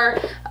 Therefore,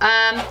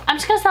 I'm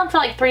just gonna sell them for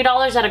like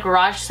 $3 at a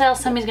garage sale.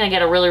 Somebody's gonna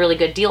get a really, really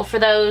good deal for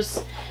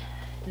those.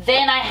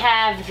 Then I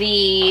have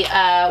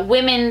the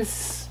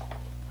women's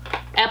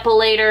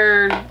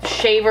epilator,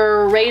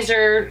 shaver,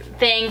 razor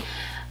thing.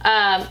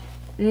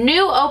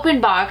 New open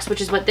box,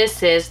 which is what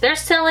this is. They're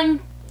selling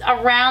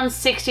around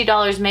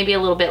 $60, maybe a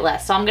little bit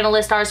less. So I'm gonna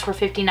list ours for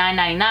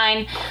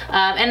 $59.99.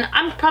 And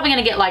I'm probably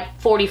gonna get like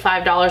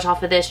 $45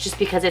 off of this just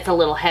because it's a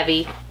little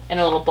heavy and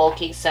a little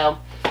bulky. So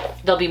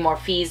there'll be more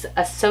fees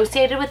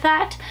associated with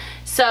that.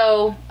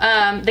 So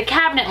the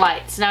cabinet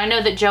lights. Now I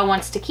know that Joe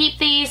wants to keep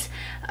these.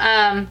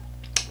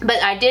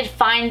 But I did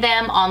find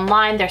them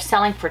online. They're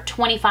selling for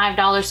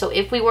 $25. So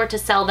if we were to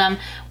sell them,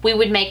 we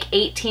would make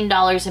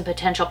 $18 in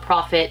potential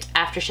profit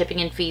after shipping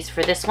and fees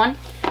for this one.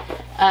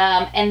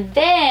 And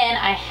then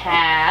I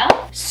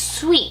have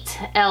Sweet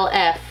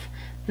LF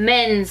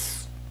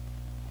men's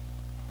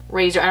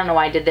razor. I don't know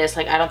why I did this.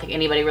 Like, I don't think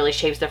anybody really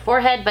shaves their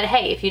forehead, but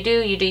hey, if you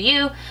do, you do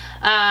you.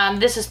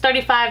 This is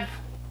 $35.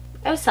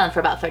 I was selling for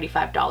about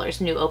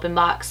 $35, new open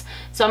box.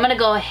 So I'm gonna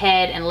go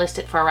ahead and list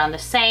it for around the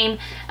same.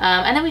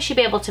 And then we should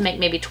be able to make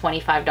maybe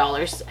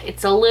 $25.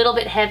 It's a little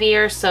bit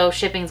heavier, so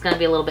shipping's gonna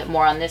be a little bit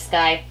more on this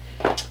guy.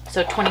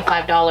 So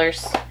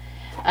 $25.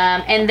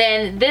 And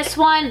then this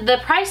one, the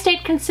price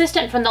stayed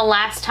consistent from the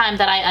last time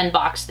that I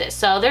unboxed this.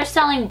 So they're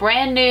selling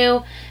brand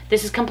new.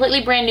 This is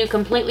completely brand new,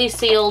 completely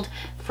sealed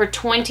for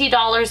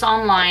 $20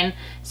 online.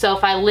 So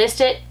if I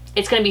list it,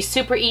 it's going to be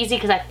super easy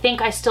because I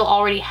think I still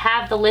already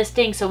have the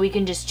listing, so we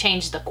can just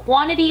change the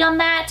quantity on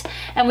that,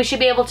 and we should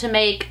be able to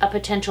make a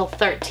potential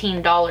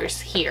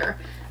 $13 here,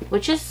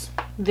 which is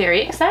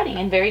very exciting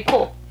and very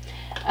cool.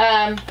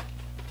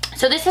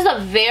 So this is a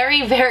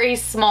very, very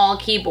small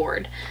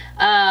keyboard,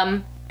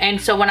 and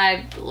so when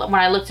I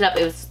looked it up,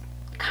 it was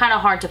kind of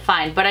hard to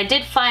find, but I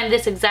did find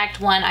this exact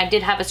one. I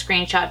did have a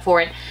screenshot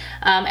for it,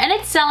 and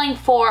it's selling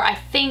for, I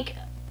think,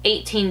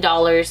 $18,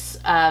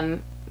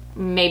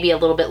 maybe a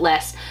little bit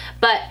less.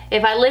 But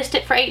if I list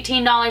it for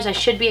 $18, I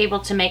should be able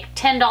to make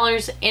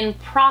 $10 in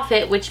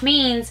profit, which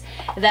means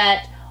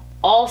that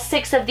all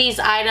 6 of these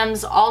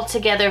items all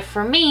together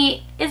for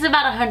me is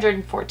about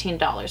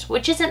 $114,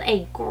 which isn't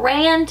a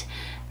grand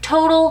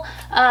total,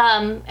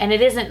 and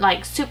it isn't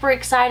like super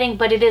exciting,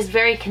 but it is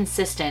very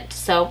consistent,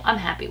 so I'm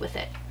happy with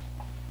it.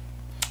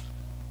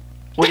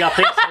 What do y'all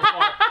think so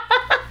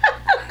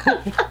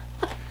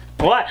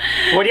far?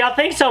 What do y'all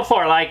think so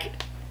far? Like,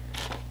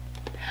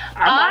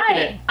 I'm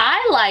liking it.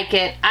 I like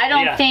it. I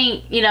don't Yeah.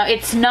 think, you know,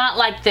 it's not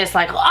like this,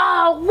 like,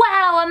 oh,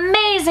 wow,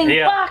 amazing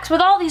Yeah. box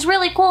with all these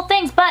really cool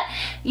things. But,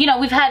 you know,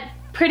 we've had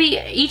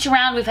each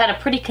round we've had a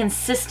pretty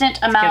consistent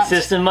amount.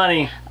 Consistent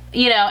money.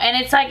 You know, and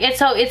it's like,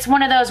 it's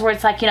one of those where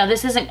it's like, you know,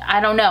 this isn't,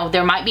 I don't know,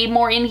 there might be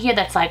more in here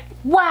that's like,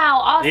 wow,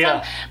 awesome.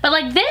 Yeah. But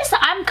like this,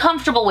 I'm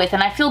comfortable with,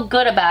 and I feel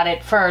good about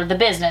it for the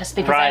business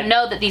because I Right.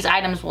 know that these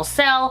items will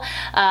sell.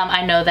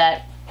 I know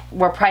that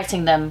we're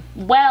pricing them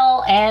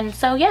well, and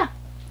so yeah.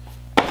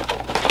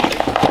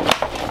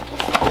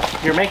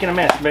 You're making a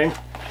mess, babe.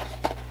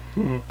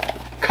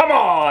 Come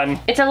on.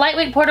 It's a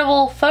lightweight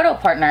portable photo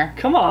partner.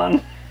 Come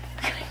on.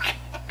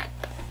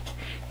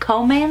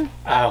 Coleman?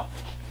 Oh.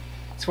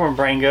 That's where my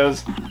brain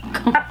goes.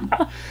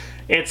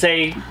 It's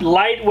a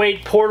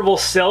lightweight portable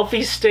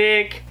selfie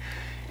stick.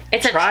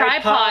 It's a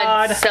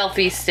tripod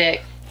selfie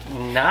stick.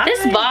 Nice.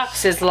 This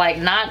box is like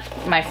not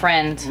my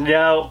friend.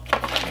 No.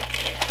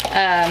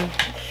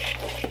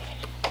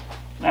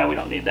 No, we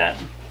don't need that.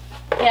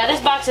 Yeah, this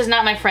box is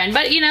not my friend,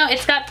 but you know,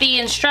 it's got the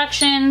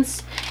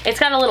instructions. It's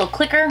got a little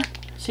clicker,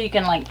 so you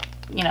can like,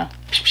 you know,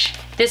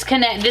 this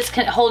can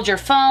hold your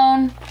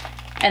phone,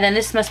 and then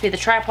this must be the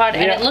tripod,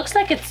 and it looks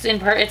like it's in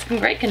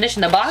great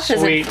condition. The box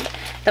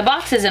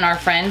isn't our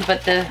friend,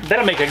 but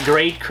that'll make a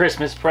great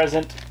Christmas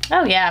present.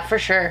 Oh yeah, for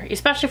sure,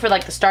 especially for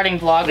like the starting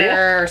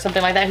vlogger or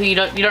something like that, who you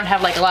don't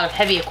have like a lot of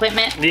heavy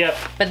equipment. Yep.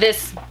 But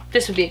this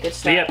would be a good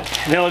start. Yep.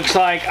 And it looks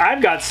like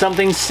I've got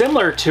something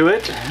similar to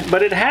it,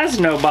 but it has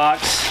no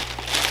box.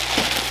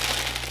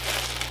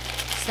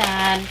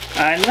 Sad.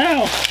 I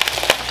know.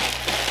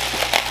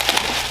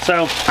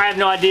 So I have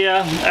no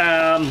idea,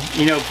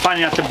 you know,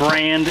 finding out the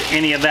brand,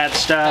 any of that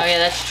stuff. Oh yeah,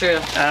 that's true.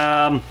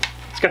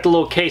 It's got the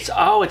little case.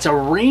 Oh, it's a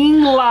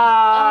ring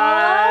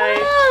light.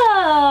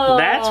 Oh.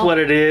 That's what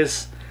it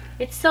is.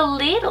 It's so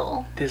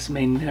little. This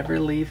may never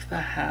leave the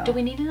house. Do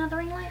we need another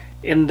ring light?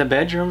 In the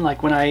bedroom,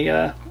 like when I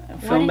Why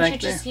film didn't back you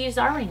there. just use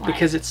our ring light?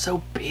 Because it's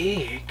so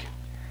big.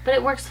 But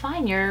it works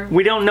fine.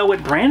 We don't know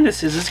what brand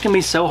this is. This can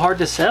be so hard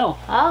to sell.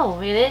 Oh,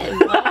 it is.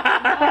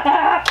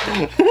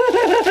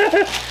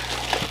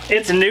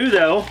 It's new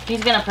though.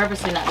 He's gonna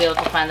purposely not be able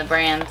to find the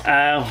brand.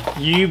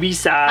 You be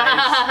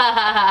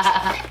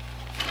size.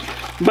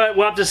 But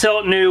we'll have to sell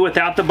it new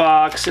without the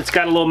box. It's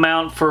got a little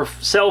mount for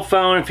cell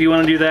phone if you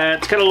want to do that.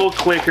 It's got a little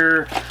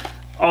clicker,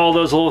 all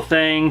those little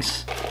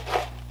things.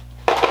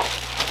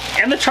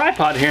 And the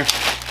tripod here.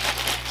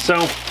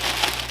 So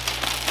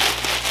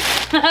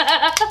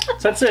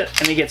that's it.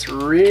 And it gets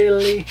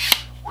really...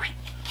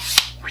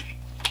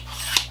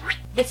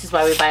 This is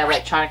why we buy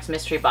electronics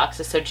mystery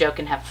boxes, so Joe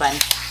can have fun.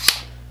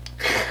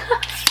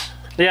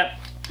 Yep.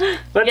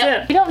 That's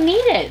it. We don't need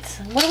it.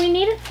 What do we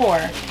need it for?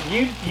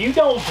 You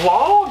don't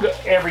vlog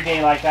every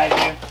day like I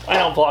do. I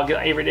don't vlog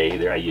every day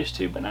either. I used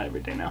to, but not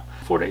every day now.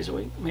 4 days a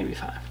week, maybe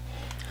 5.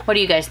 What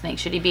do you guys think?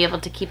 Should he be able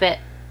to keep it?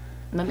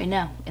 Let me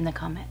know in the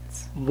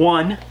comments.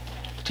 1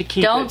 to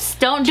keep it.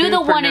 Don't do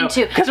the 1 and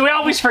 2. Because we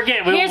always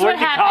forget. We look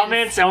at the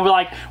comments and we're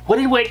like,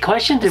 what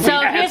question did we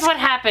ask? So here's what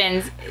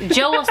happens.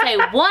 Joe will say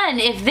 1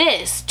 if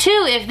this,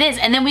 2 if this,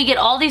 and then we get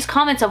all these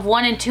comments of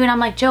 1 and 2, and I'm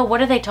like, Joe,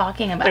 what are they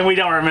talking about? And we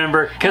don't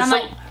remember. Because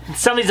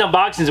some of these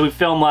unboxings we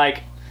film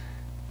like,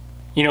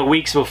 you know,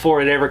 weeks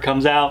before it ever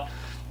comes out,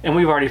 and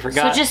we've already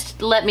forgotten. So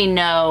just let me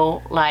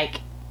know,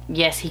 like,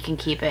 yes, he can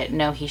keep it.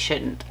 No, he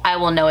shouldn't. I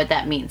will know what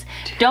that means.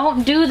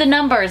 Don't do the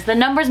numbers. The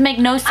numbers make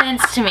no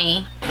sense to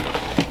me.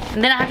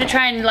 And then I have to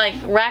try and like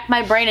rack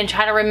my brain and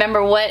try to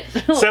remember what.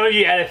 Some of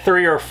you added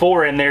 3 or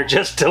 4 in there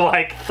just to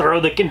like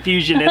throw the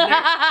confusion in there.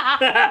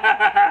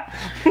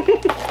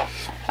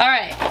 All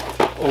right.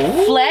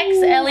 Ooh. Flex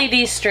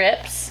LED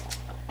strips.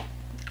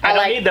 I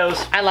don't need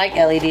those. I like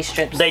LED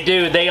strips. They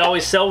do. They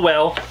always sell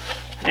well.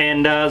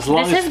 And as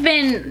long This as... has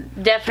been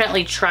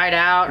definitely tried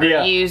out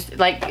or used.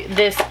 Like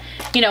this,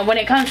 you know, when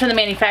it comes from the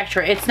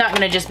manufacturer, it's not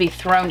going to just be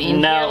thrown in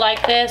here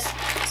like this.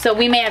 So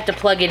we may have to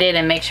plug it in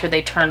and make sure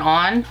they turn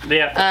on.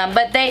 Yeah.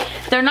 But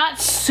they're not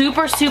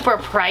super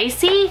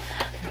pricey,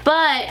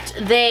 but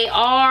they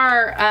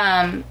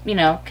are, you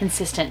know,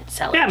 consistent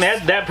sellers. Yeah,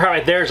 man, that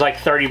probably there is like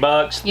 30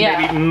 bucks.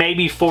 Yeah.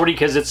 Maybe 40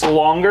 because it's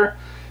longer.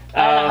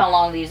 I don't know how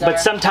long these are. But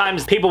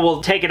sometimes people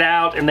will take it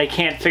out and they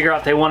can't figure out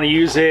if they want to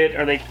use it,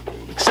 or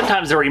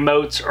sometimes the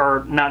remotes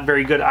are not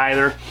very good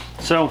either.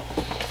 So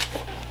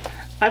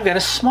I've got a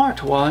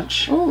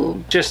smartwatch.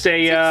 Ooh. Just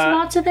a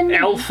smarter than me.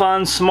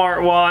 Elfun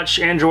smartwatch,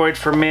 Android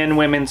for men,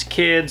 women's,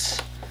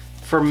 kids.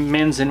 For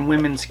men's and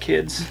women's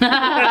kids.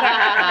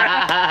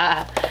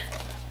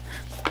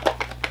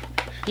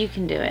 You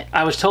can do it.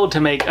 I was told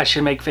I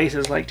should make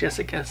faces like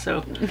Jessica,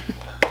 so.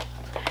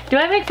 Do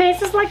I make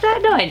faces like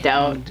that? No, I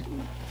don't.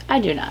 I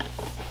do not.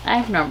 I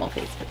have normal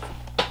faces.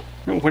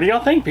 What do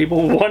y'all think,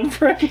 people? 1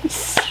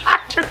 phrase?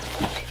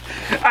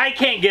 I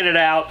can't get it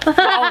out.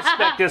 I'll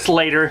inspect this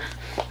later.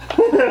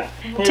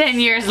 10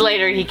 years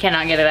later, he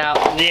cannot get it out.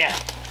 Yeah.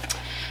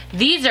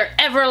 These are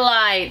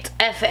Everlight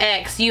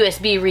FX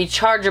USB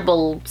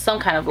rechargeable, some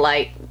kind of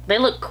light. They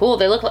look cool.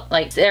 They look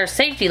like they're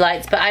safety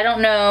lights, but I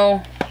don't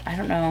know. I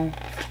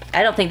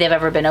don't think they've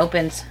ever been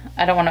opened.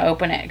 I don't want to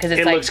open it because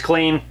it looks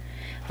clean.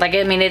 Like,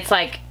 I mean, it's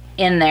like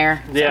in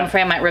there. So Yeah. I'm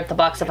afraid I might rip the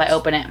box if I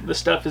open it. The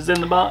stuff is in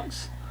the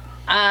box.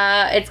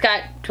 It's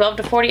got 12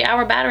 to 40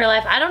 hour battery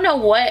life. I don't know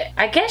what.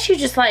 I guess you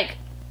just like,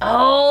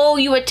 oh,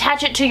 you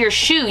attach it to your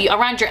shoe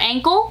around your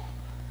ankle.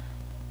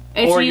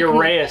 And Or so your can-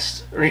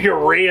 wrist. Or your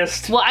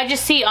wrist. Well, I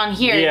just see it on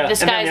here. Yeah,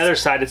 This and then guy's. the other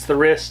side, it's the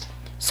wrist.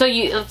 So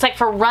it's like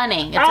for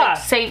running. It's Ah. like,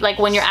 say, like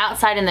when you're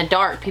outside in the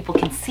dark, people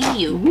can see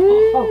you.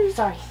 Oh,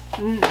 sorry.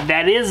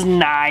 That is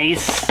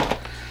nice.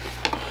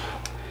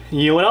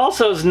 You know what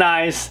also is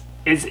nice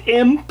is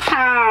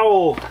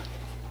Empow.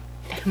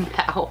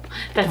 Wow,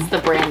 that's the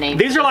brand name.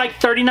 These are like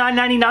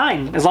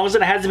 $39.99 as long as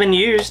it hasn't been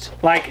used.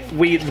 Like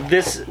we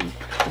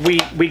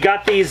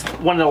got these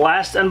one of the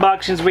last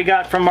unboxings we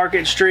got from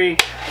Market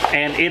Street,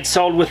 and it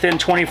sold within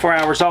 24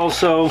 hours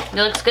also. It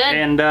looks good.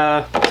 And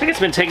I think it's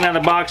been taken out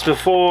of the box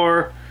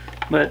before,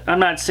 but I'm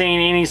not seeing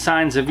any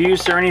signs of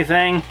use or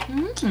anything.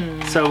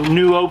 So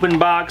new open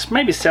box,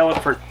 maybe sell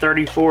it for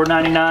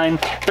 $34.99.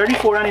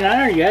 $34.99?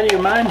 Are you out of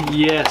your mind?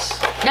 Yes.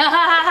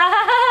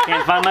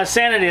 Can't find my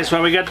sanity. That's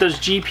why we got those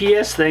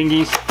GPS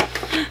thingies.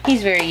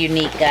 He's very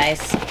unique,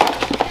 guys.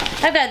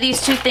 I've got these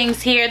two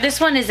things here. This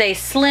one is a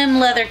slim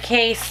leather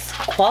case,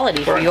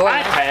 quality for an your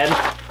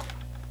iPad.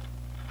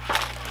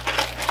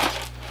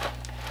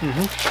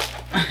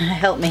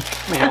 Help me.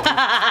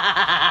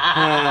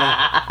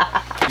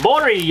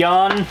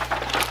 Boreon.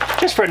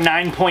 Just for a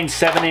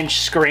 9.7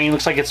 inch screen.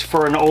 Looks like it's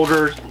for an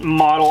older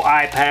model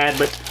iPad,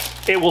 but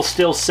it will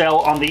still sell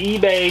on the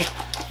eBay.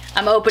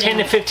 I'm opening.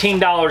 $10 to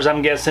 $15,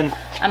 I'm guessing.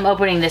 I'm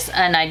opening this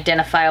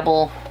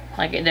unidentifiable.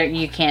 Like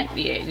you can't.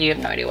 You have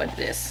no idea what it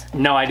is.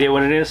 No idea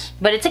what it is.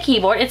 But it's a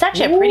keyboard. It's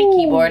actually a pretty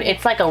keyboard.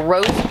 It's like a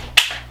rose.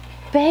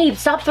 Babe,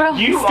 stop throwing.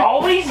 You stuff.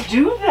 always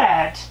do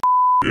that.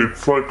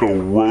 It's like a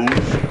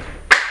roast.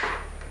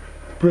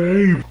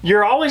 Babe.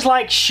 You're always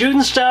like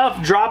shooting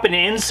stuff, dropping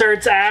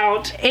inserts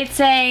out. It's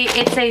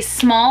a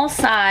small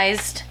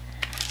sized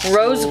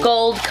rose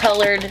gold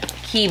colored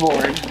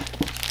keyboard.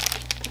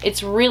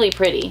 It's really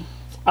pretty.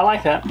 I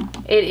like that.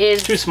 It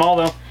is. Too small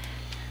though.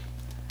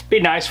 Be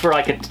nice for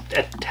like a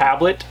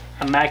tablet,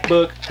 a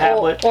MacBook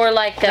tablet. Or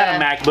like Not a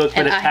MacBook,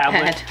 but an a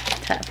tablet.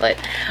 tablet.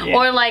 Yeah.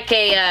 Or like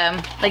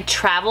a like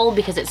travel,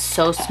 because it's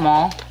so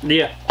small.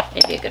 Yeah.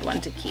 It'd be a good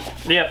one to keep.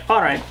 Yep. All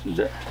right.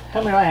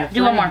 How many do I have?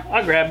 Do one Three? more.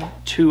 I'll grab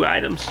 2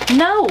 items.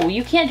 No,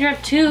 you can't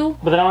grab 2.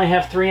 But I only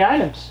have 3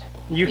 items.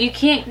 You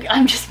can't.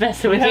 I'm just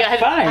messing with You you. have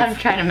 5. I'm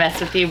trying to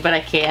mess with you, but I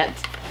can't.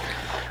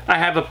 I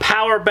have a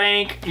power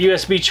bank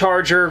USB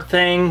charger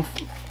thing.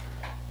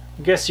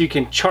 I guess you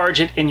can charge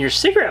it in your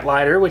cigarette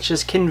lighter, which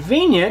is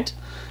convenient,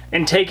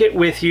 and take it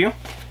with you.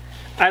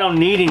 I don't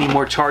need any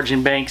more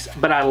charging banks,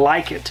 but I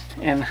like it,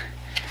 and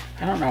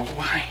I don't know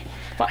why.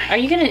 Are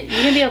you gonna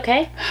be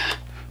okay?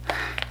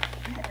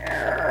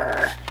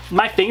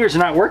 My fingers are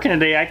not working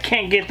today. I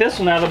can't get this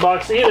one out of the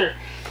box either.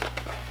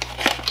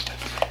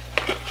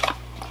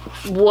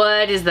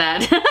 What is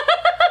that?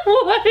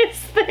 What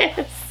is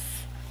this?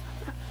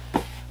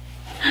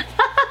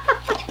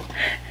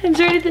 Is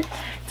there anything?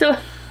 So,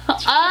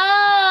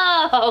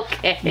 oh,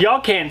 okay. Y'all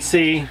can't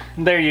see.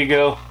 There you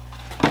go.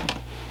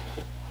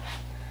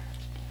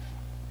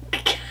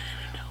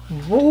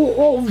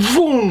 Whoa,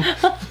 boom.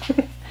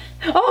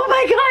 Oh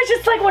my gosh,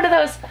 it's like one of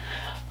those.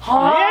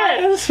 Oh,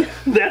 Yes,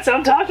 that's what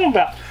I'm talking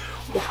about.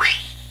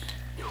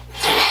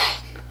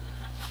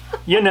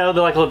 You know,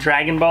 the like little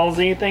Dragon Ball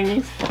Z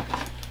thingies.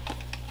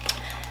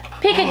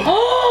 pick it.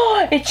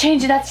 Oh, it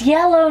changed. That's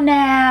yellow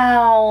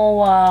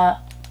now.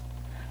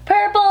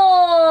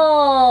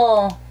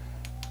 Purple.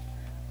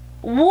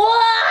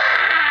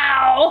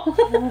 Wow.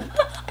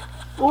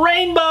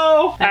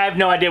 Rainbow! I have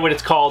no idea what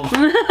it's called.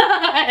 Nothing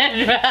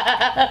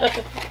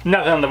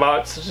on the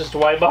box. It's just a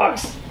white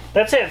box.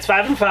 That's it. It's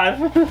 5 and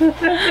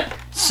 5.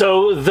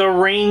 So the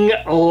ring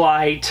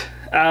light.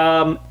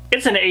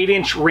 It's an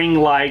 8-inch ring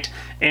light,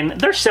 and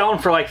they're selling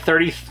for like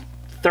 $30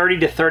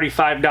 to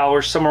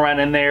 $35, somewhere around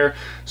in there.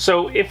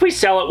 So if we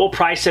sell it, we'll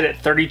price it at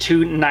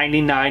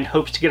 $32.99.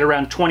 Hopes to get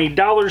around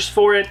 $20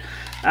 for it.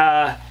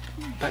 But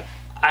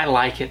I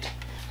like it.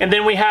 And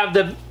then we have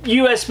the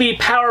USB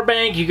power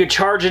bank. You could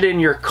charge it in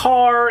your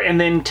car and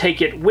then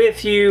take it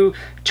with you.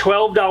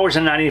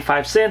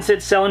 $12.95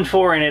 it's selling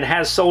for, and it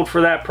has sold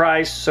for that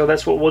price. So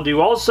that's what we'll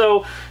do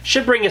also.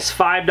 Should bring us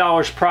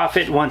 $5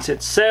 profit once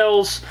it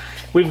sells.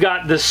 We've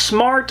got the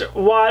smart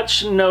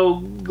watch, no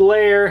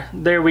glare.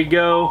 There we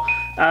go.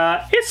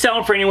 It's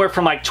selling for anywhere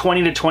from like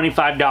 $20 to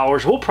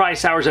 $25. We'll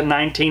price ours at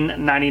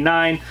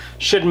 $19.99.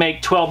 Should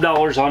make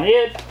 $12 on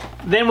it.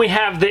 Then we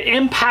have the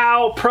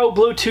Empow Pro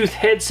Bluetooth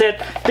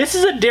headset. This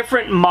is a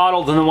different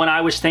model than the one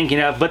I was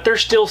thinking of, but they're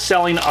still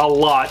selling a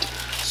lot.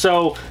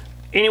 So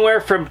anywhere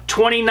from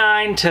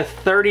 $29 to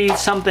 $30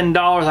 something,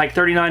 like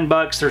 39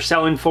 bucks they're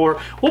selling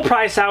for. We'll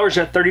price ours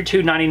at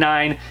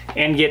 $32.99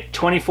 and get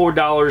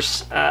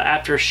 $24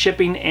 after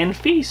shipping and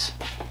fees.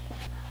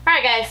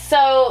 Alright guys,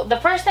 so the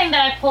first thing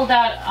that I pulled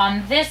out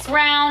on this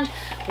round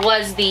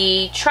was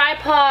the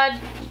tripod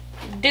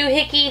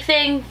doohickey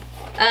thing.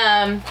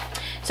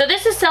 So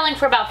this is selling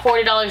for about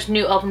 $40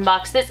 new open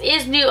box. This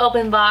is new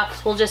open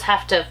box. We'll just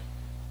have to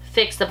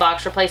fix the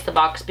box, replace the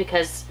box,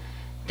 because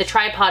the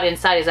tripod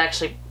inside is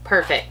actually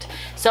perfect.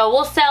 So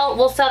we'll sell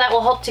that.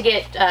 We'll hope to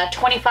get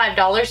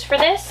 $25 for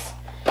this.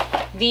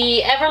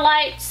 The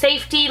Everlight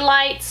safety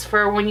lights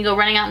for when you go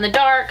running out in the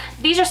dark,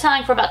 these are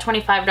selling for about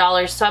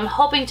 $25. So I'm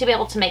hoping to be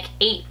able to make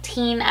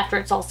 18 after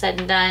it's all said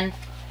and done.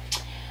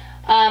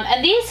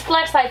 And these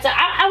flex lights,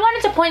 I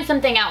wanted to point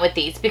something out with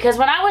these, because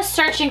when I was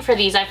searching for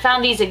these, I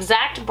found these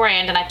exact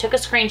brand and I took a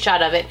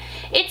screenshot of it.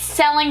 It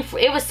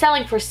was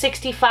selling for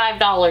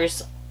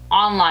 $65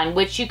 online,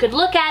 which you could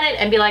look at it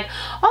and be like,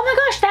 oh my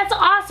gosh, that's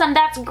awesome,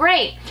 that's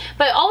great.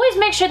 But always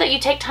make sure that you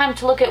take time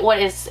to look at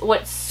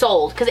what's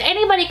sold, because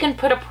anybody can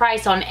put a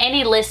price on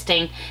any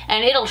listing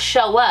and it'll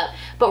show up.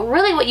 But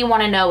really what you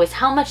want to know is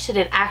how much did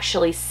it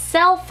actually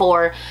sell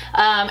for.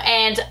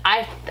 And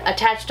I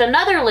attached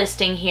another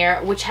listing here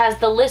which has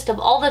the list of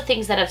all the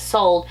things that have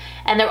sold,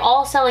 and they're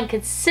all selling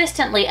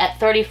consistently at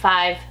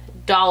 $35,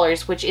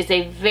 which is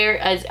a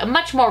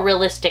much more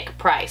realistic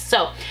price.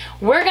 So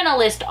we're gonna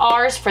list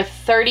ours for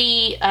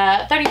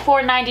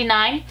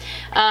 $34.99,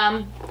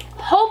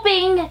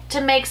 hoping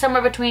to make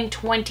somewhere between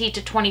 $20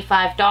 to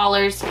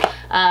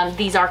 $25.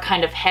 These are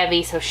kind of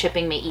heavy, so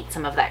shipping may eat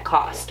some of that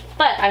cost,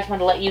 but I just want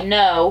to let you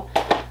know,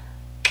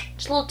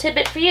 just a little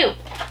tidbit for you.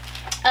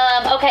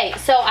 Okay,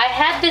 so I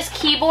had this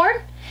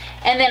keyboard,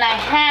 and then I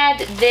had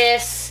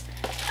this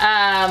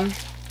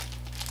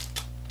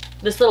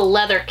this little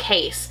leather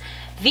case.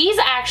 These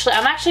actually,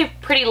 I'm actually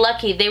pretty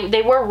lucky.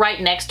 They were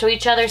right next to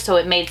each other, so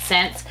it made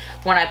sense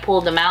when I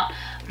pulled them out.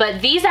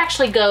 But these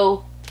actually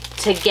go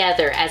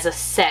together as a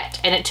set,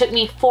 and it took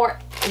me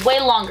way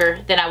longer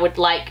than I would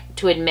like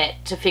to admit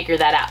to figure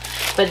that out.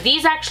 But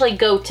these actually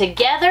go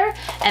together,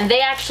 and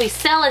they actually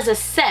sell as a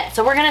set.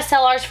 So we're gonna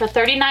sell ours for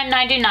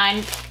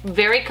 $39.99,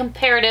 very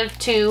comparative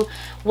to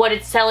what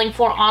it's selling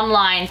for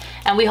online,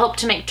 and we hope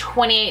to make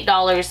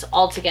 $28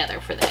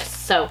 altogether for this.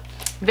 So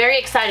very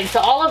exciting. So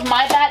all of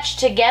my batch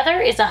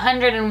together is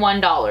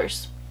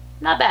 $101.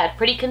 Not bad,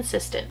 pretty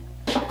consistent.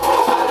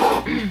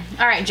 All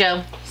right,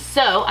 Joe.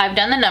 So I've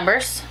done the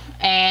numbers,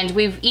 and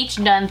we've each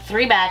done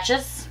 3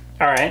 batches.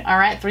 All right. All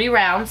right, 3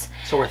 rounds.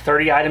 So we're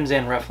 30 items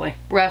in, roughly.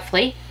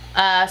 Roughly.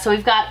 So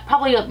we've got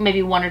probably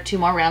maybe 1 or 2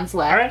 more rounds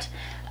left.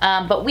 All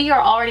right. But we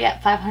are already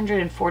at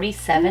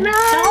 $547.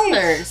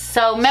 Nice.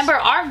 So remember,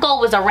 our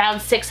goal was around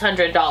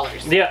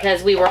 $600. Yeah.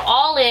 Because we were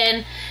all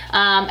in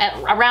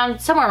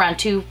at somewhere around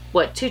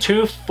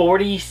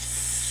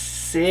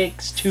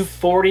 246,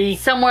 240.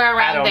 Somewhere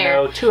around there.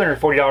 I don't know,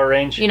 $240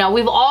 range. You know,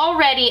 we've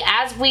already,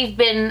 as we've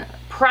been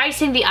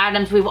pricing the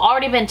items, we've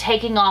already been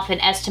taking off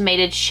an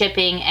estimated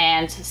shipping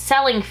and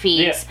selling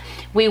fees. Yeah.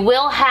 We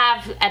will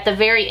have at the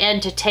very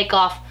end to take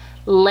off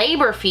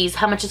labor fees,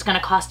 how much it's going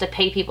to cost to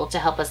pay people to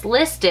help us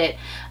list it.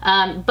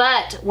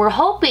 But we're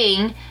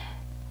hoping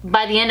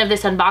by the end of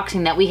this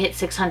unboxing that we hit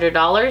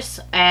 $600,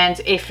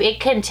 and if it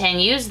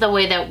continues the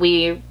way that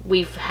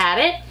we've had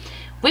it,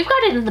 we've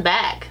got it in the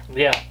bag.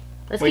 Yeah.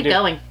 Let's keep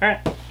going. All right.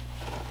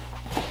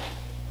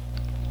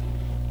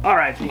 All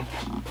right.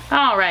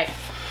 All right.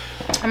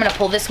 I'm going to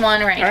pull this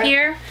one right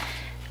here.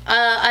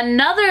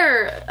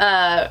 Another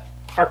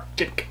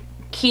Arctic.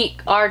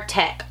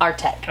 Artec.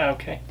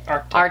 Okay.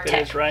 Arctic.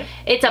 That is right.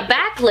 It's a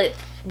backlit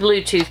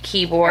Bluetooth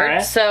keyboard.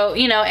 Right. So,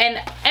 you know, and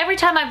every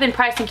time I've been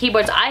pricing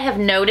keyboards, I have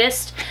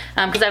noticed,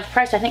 because I've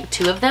priced, I think,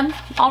 2 of them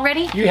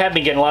already. You have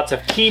been getting lots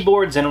of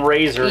keyboards and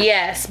razors.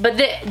 Yes, but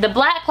the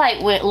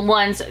blacklight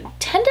ones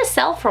tend to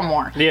sell for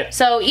more. Yeah.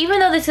 So even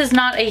though this is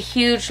not a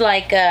huge,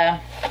 like, oh,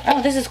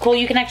 this is cool.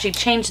 You can actually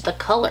change the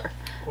color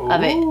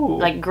of it.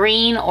 Like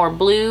green or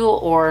blue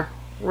or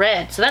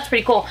red. So that's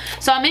pretty cool.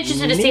 So I'm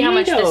interested to see how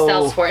much this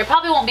sells for. It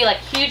probably won't be like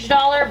huge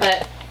dollar,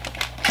 but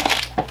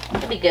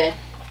it'll be good.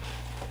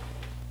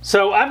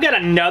 So I've got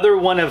another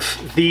one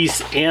of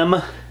these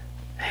M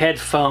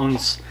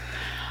headphones.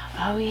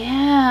 Oh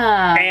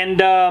yeah.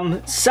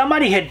 And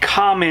somebody had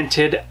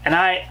commented, and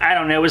I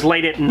don't know, it was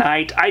late at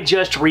night. I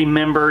just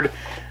remembered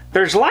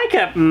there's like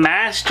a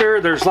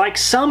master, there's like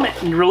some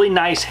really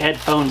nice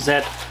headphones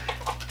that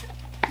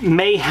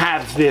may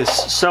have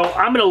this. So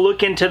I'm gonna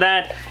look into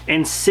that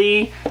and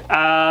see.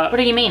 What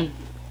do you mean?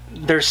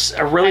 There's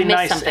a really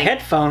nice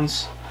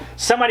headphones.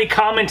 Somebody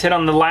commented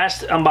on the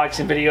last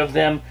unboxing video of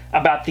them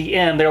about the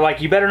M. They're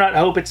like, you better not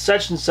hope it's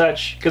such and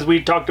such, because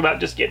we talked about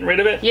just getting rid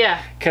of it.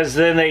 Yeah. Because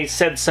then they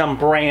said some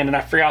brand, and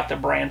I forgot the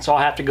brand, so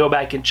I'll have to go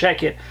back and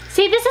check it.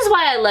 See, this is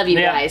why I love you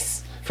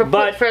guys.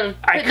 But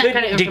I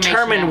couldn't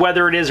determine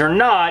whether it is or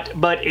not,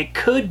 but it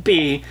could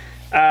be.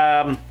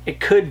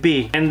 It could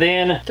be. And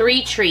then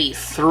 3 trees.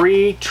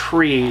 3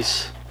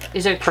 trees.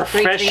 Is there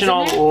professional 3 trees in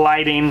there?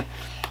 Lighting,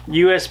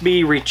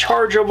 USB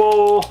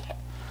rechargeable.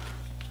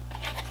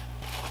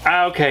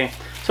 Okay,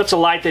 so it's a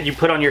light that you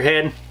put on your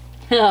head.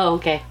 Oh,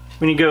 okay.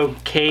 When you go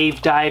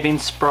cave diving,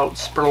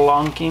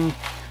 spelunking,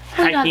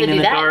 hiking in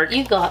the dark.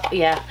 You got,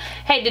 yeah.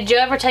 Hey, did Joe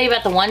ever tell you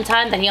about the one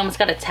time that he almost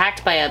got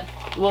attacked by a,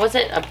 what was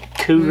it? A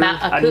cougar?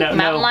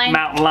 Mountain lion?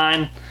 Mountain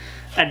lion.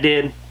 I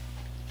did.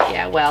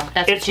 Yeah, well,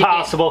 that's It's what you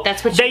possible. Get.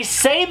 That's what they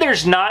say.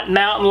 There's not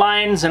mountain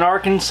lions in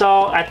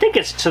Arkansas. I think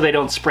it's so they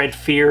don't spread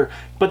fear.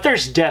 But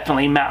there's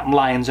definitely mountain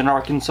lions in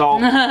Arkansas.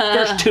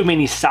 There's too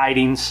many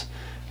sightings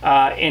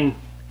in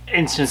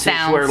instances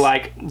where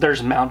like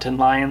there's mountain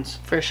lions.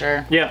 For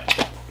sure. Yeah.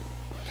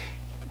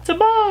 It's a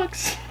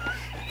box.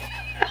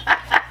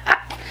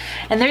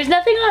 And there's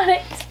nothing on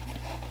it.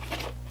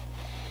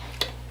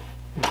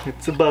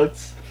 It's a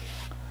box.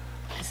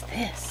 What is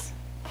this?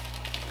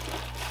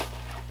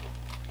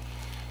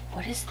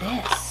 What is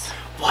this?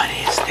 What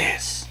is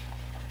this?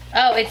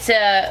 Oh, it's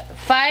a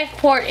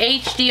 5-port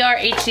HDR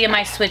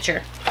HDMI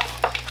switcher.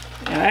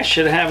 And I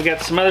should have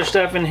got some other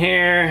stuff in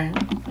here.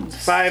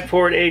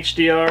 5-port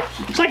HDR.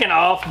 It's like an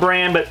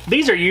off-brand, but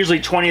these are usually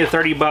 20 to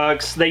 30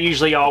 bucks. They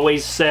usually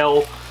always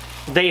sell.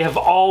 They have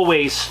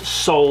always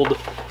sold.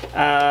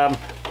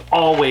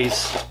 Always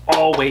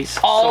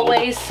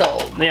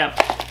sold. Yeah.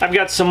 I've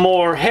got some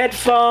more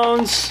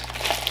headphones.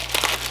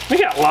 We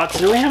got lots.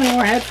 Do we have any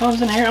more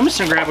headphones in here? I'm just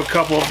gonna grab a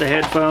couple of the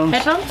headphones.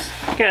 Headphones?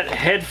 We got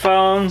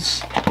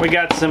headphones. We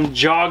got some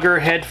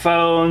jogger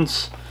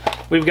headphones.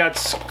 We've got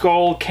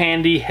Skull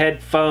Candy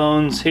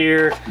headphones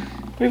here.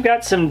 We've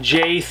got some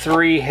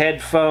J3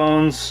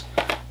 headphones.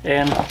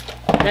 And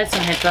that's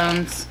some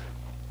headphones.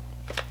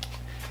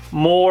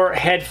 More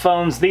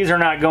headphones. These are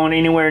not going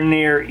anywhere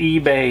near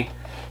eBay.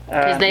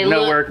 Because they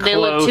look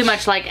too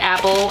much like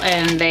Apple,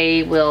 and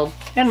they will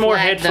and more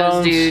flag headphones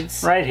those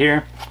dudes right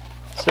here.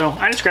 So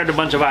I just grabbed a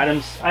bunch of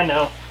items. I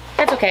know.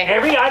 That's okay.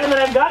 Every item that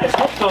I've got is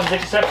headphones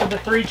except for the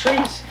 3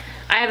 trees.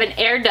 I have an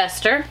air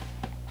duster.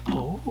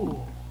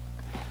 Oh,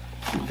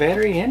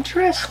 very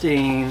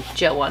interesting.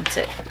 Joe wants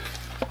it.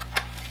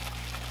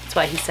 That's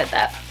why he said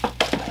that.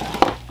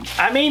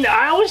 I mean,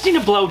 I always need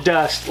to blow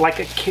dust, like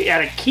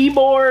at a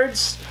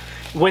keyboards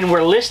when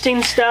we're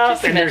listing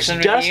stuff and there's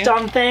dust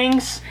on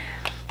things.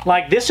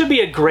 Like this would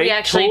be a great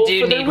tool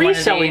for the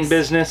reselling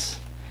business.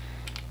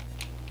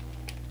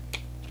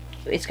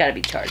 It's got to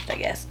be charged, I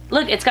guess.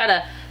 Look, it's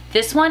got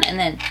this one and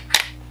then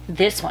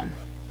this one.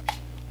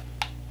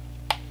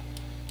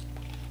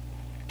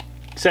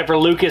 Except for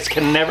Lucas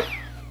can never. Does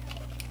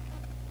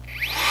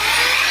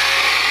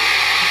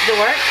it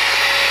work?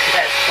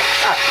 Yes.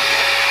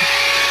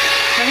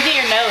 Let me get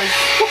your nose.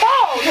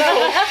 Oh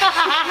no!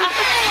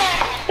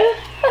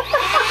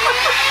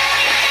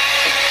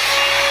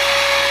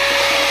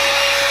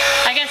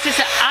 I guess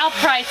I'll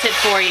price it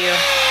for you.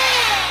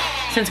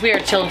 Since we are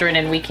children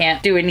and we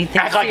can't do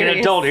anything Act like serious. an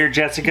adult here,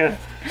 Jessica.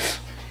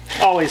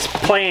 Always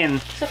playing.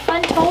 It's a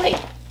fun toy.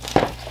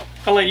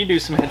 I'll let you do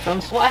some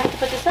headphones. Well, I have to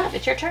put this up.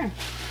 It's your turn.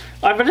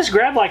 I've just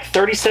grabbed like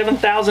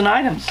 37,000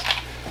 items.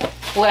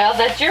 Well,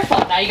 that's your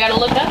fault. Now you gotta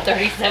look up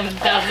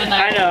 37,000 items.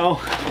 I know.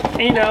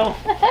 You know.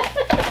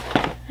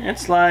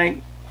 It's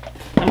like,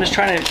 I'm just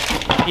trying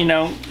to, you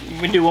know,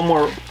 we do one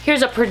more.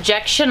 Here's a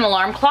projection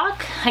alarm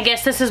clock. I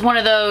guess this is one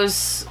of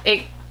those,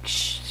 it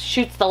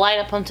shoots the light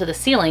up onto the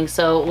ceiling,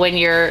 so when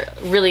you're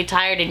really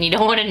tired and you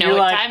don't want to know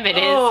what time it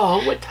is.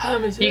 Oh, what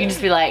time is it? You can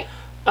just be like,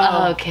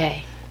 oh,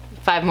 okay,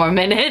 5 more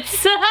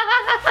minutes.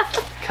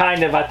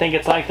 Kind of, I think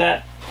it's like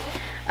that.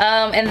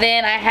 And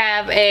then I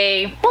have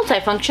a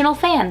multifunctional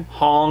fan.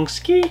 Hong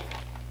ski.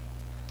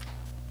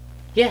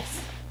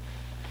 Yes.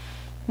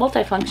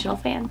 Multifunctional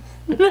fan.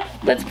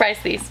 Let's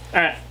price these.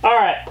 All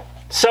right.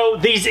 So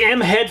these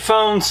M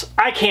headphones,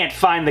 I can't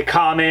find the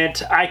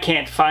comment. I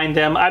can't find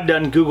them. I've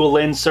done Google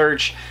Lens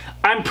search.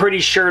 I'm pretty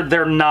sure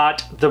they're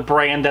not the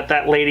brand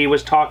that lady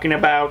was talking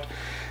about.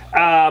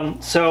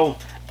 So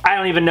I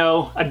don't even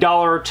know, $1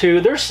 or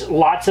 $2. There's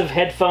lots of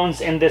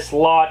headphones in this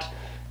lot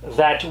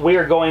that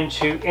we're going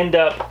to end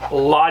up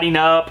lotting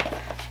up,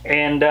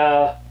 and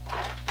I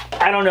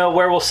don't know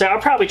where we'll sell. I'll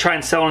probably try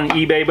and sell on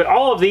eBay, but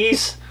all of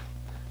these,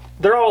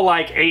 they're all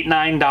like $8,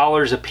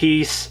 $9 a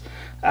piece,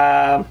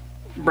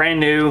 brand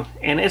new,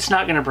 and it's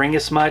not going to bring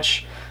us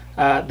much.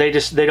 They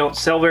don't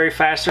sell very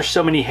fast. There's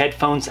so many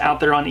headphones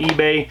out there on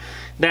eBay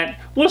that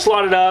we'll just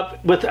lot it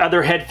up with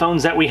other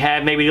headphones that we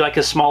have, maybe like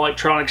a small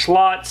electronics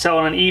lot, sell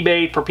it on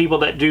eBay for people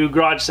that do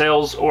garage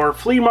sales or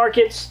flea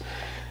markets.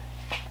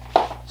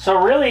 So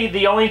really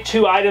the only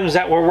 2 items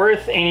that were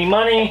worth any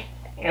money,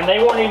 and they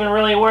weren't even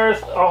really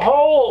worth a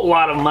whole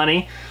lot of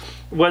money,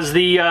 was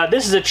the,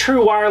 this is a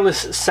true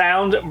wireless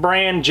sound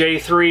brand,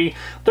 J3.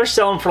 They're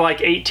selling for like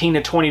 $18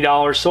 to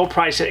 $20, so we'll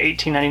price it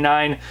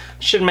 $18.99.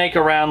 Should make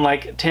around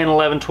like $10,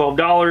 $11,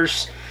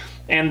 $12.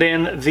 And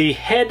then the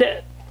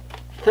head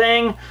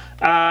thing,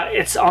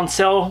 it's on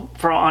sale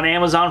on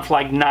Amazon for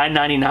like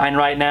 $9.99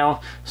 right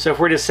now. So if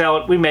we're to sell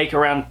it, we make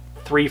around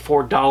 $3,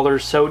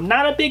 $4. So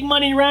not a big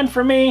money run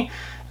for me.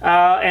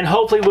 And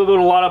hopefully we'll be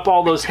able to lot up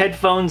all those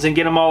headphones and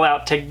get them all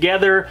out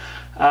together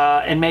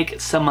and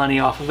make some money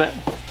off of it.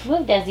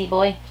 Look, Desi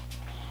boy.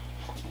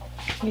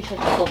 You're such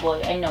a good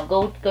boy. I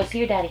know. Go see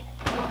your daddy.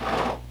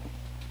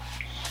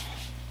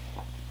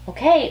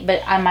 Okay,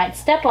 but I might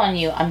step on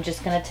you. I'm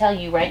just gonna tell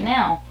you right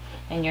now,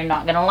 and you're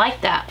not gonna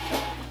like that.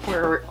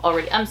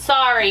 I'm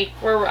sorry.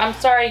 I'm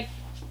sorry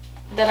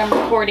that I'm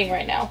recording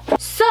right now.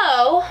 So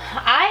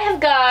I have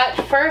got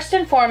got, first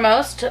and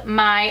foremost,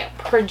 my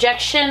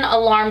projection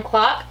alarm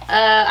clock.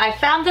 I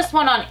found this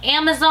one on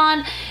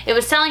Amazon. It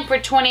was selling for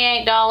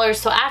 $28,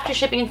 so after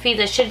shipping fees,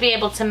 I should be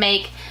able to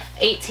make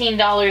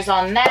 $18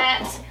 on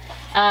that.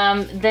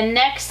 The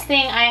next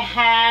thing I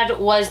had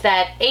was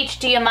that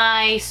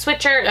HDMI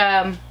switcher,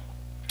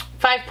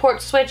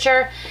 5-port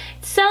switcher.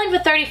 It's selling for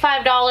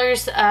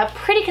 $35,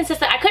 pretty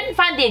consistent. I couldn't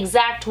find the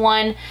exact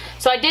one,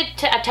 so I did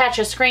attach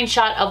a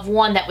screenshot of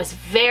one that was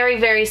very,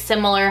 very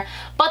similar,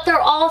 but they're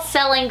all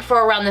selling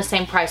for around the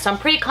same price. So I'm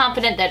pretty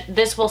confident that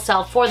this will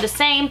sell for the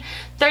same,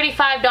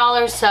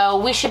 $35, so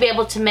we should be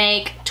able to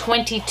make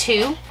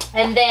 $22.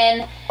 And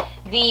then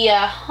the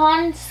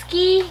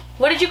Hansky,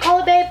 what did you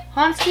call it, babe?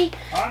 Hansky?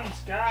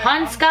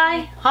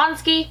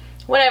 Hansky,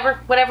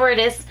 whatever it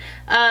is.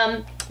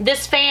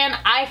 This fan,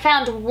 I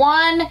found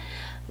one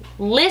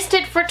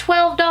listed for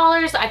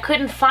 $12. I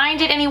couldn't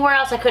find it anywhere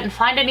else. I couldn't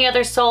find any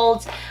other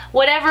solds.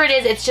 Whatever it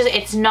is,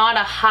 it's not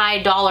a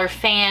high dollar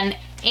fan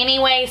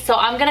anyway, so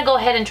I'm gonna go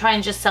ahead and try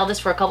and just sell this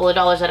for a couple of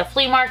dollars at a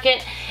flea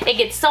market. It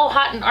gets so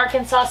hot in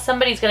Arkansas,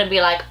 somebody's gonna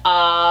be like,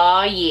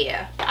 oh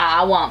yeah,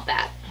 I want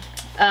that.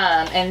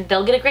 And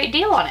they'll get a great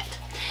deal on it.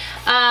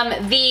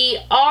 The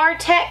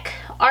Artec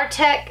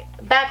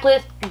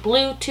backlit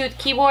Bluetooth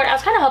keyboard, I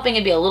was kind of hoping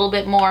it'd be a little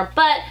bit more,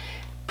 but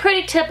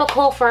pretty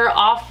typical for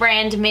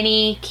off-brand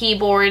mini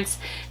keyboards.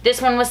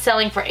 This one was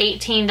selling for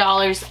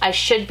 $18. I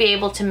should be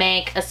able to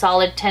make a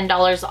solid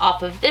 $10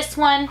 off of this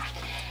one.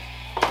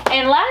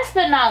 And last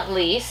but not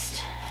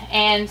least,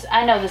 and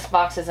I know this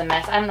box is a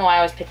mess. I don't know why I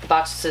always pick the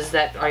boxes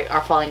that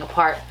are falling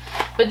apart.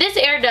 But this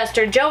air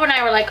duster, Joe and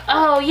I were like,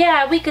 oh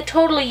yeah, we could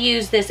totally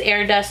use this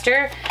air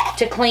duster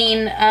to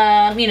clean,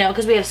 you know,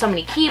 because we have so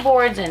many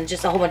keyboards and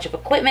just a whole bunch of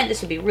equipment. This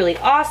would be really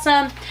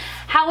awesome.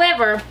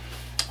 However,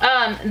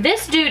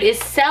 this dude is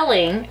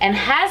selling and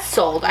has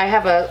sold, I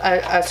have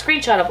a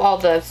screenshot of all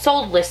the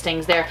sold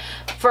listings there,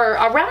 for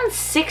around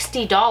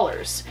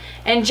 $60.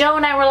 And Joe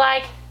and I were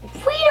like,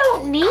 we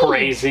don't need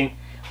crazy.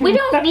 We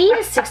don't need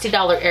a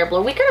 $60 air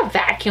blower. We got a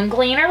vacuum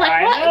cleaner.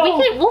 Like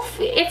what?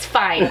 It's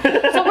fine.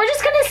 So we're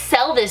just gonna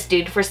sell this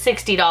dude for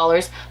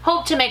 $60.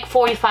 Hope to make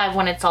 $45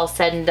 when it's all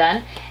said and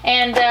done.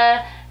 And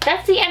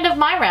that's the end of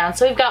my round.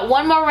 So we've got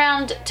one more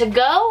round to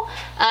go,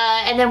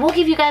 and then we'll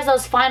give you guys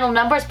those final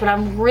numbers. But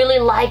I'm really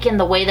liking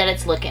the way that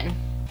it's looking.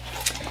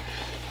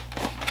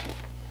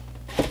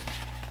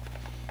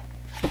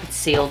 It's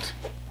sealed.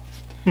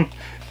 We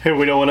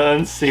don't want to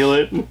unseal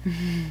it.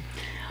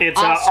 It's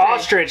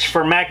ostrich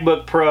for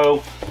MacBook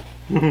Pro.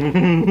 I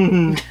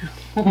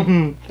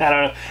don't know.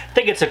 I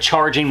think it's a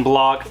charging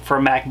block for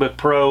MacBook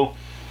Pro.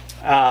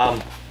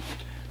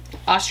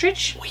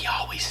 Ostrich? We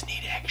always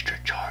need extra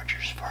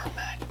chargers for our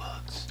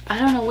MacBooks. I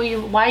don't know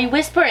why are you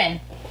whispering?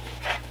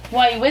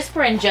 Why are you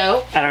whispering,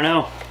 Joe? I don't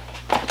know.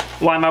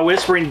 Why am I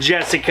whispering,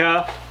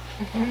 Jessica?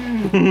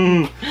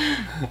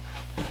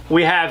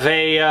 We have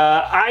a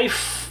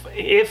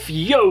If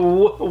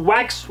Yo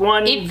Wax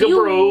One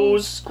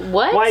Gabros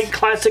White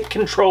Classic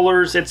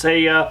Controllers. It's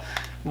a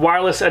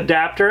wireless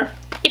adapter.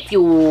 If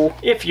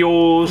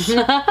yo's.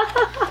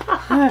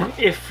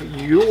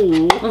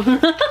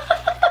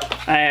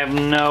 I have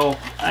no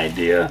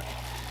idea.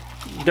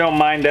 Don't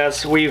mind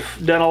us. We've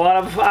done a lot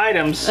of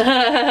items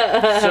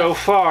so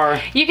far.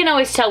 You can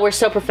always tell we're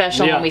so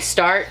professional when we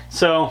start.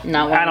 So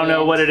I don't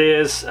know what it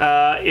is.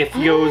 If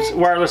Yo's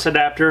wireless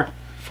adapter.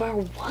 For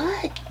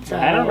what?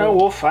 I don't know.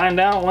 We'll find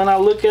out when I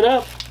look it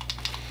up.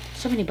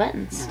 So many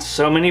buttons.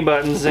 So many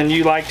buttons, and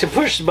you like to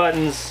push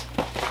buttons.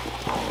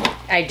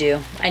 I do.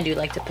 I do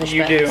like to push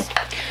buttons. You do.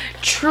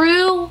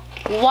 True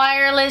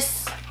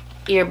wireless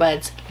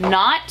earbuds,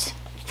 not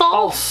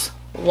false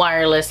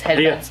wireless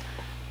headbuds,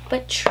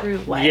 but true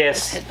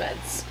wireless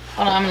headbuds.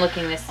 Hold on, I'm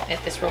looking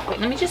at this real quick.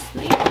 Let me just.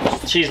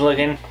 She's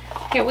looking.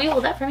 Here, will you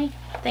hold that for me?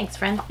 Thanks,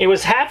 friend. It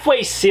was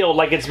halfway sealed,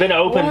 like it's been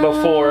opened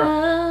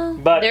before,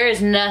 but there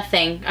is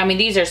nothing. I mean,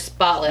 these are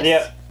spotless.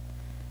 Yep.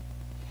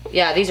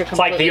 Yeah, these are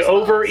completely It's like the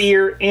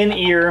over-ear,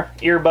 in-ear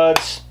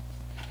earbuds.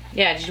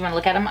 Yeah, did you want to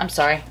look at them? I'm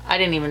sorry. I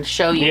didn't even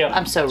show you. Yep.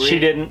 I'm so rude. She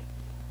didn't.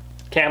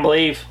 Can't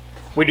believe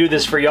we do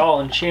this for y'all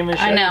and shame and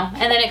I know.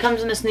 And then it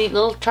comes in this neat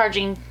little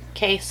charging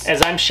case.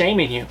 As I'm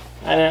shaming you.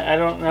 I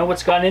don't know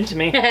what's gotten into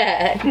me.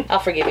 I'll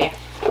forgive you.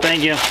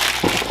 Thank you.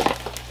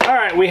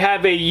 Alright, we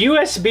have a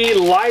USB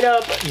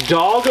light-up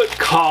dog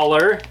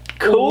collar.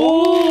 Cool!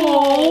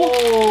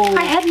 Ooh.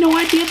 I had no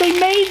idea they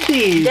made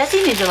these.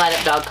 Desi needs a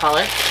light-up dog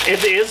collar.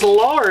 It is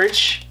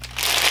large,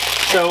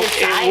 so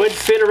it would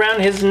fit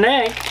around his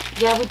neck.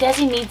 Yeah, but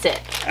Desi needs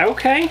it.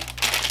 Okay.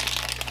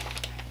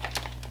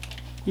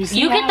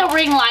 You get the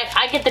ring light,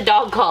 I get the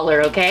dog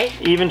collar, okay?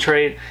 Even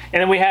trade.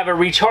 And then we have a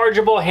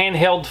rechargeable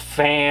handheld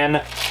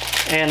fan.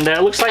 And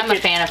it looks like I'm a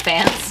fan of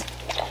fans.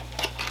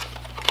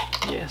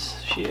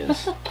 Yes, she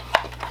is.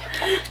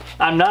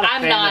 I'm not a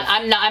fan.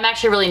 I'm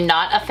actually really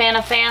not a fan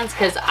of fans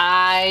because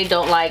I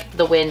don't like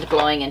the wind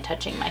blowing and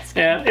touching my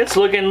skin. Yeah, it's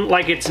looking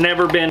like it's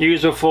never been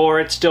used before.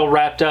 It's still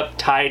wrapped up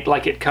tight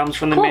like it comes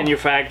from the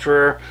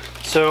manufacturer.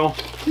 So,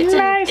 it's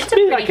nice. It's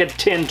like a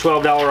 $10,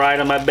 $12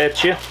 item, I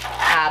bet you.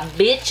 Bye,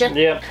 bitch.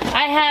 Yep.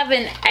 I have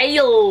an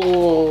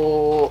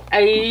ale.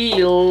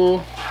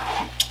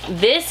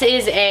 This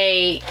is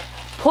a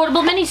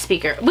portable mini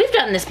speaker. We've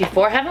done this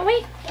before, haven't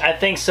we? I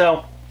think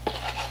so.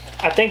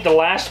 I think the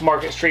last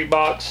Market Street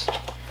box.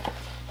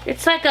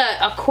 It's like a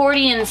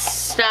accordion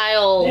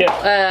style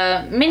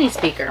mini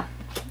speaker.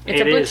 It's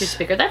a Bluetooth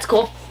speaker. That's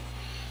cool.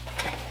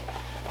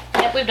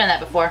 Yep, we've done that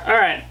before. All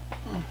right.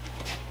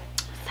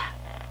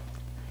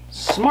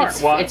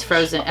 Smartwatch. It's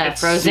frozen.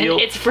 Frozen.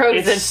 Sealed. It's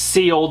frozen. It's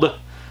sealed.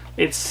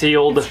 It's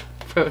sealed. It's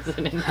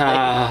frozen.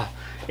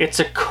 It's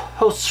a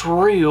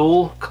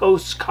casserole.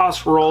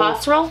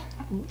 Casserole?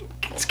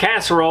 It's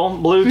casserole.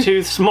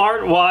 Bluetooth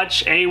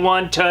smartwatch.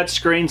 A1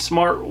 touchscreen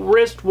smart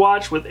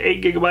wristwatch with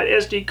 8 GB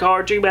SD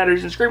card, 2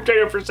 batteries, and screen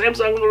protector for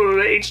Samsung,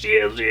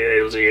 HD,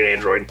 LG, and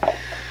Android.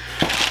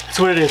 That's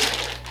what it is.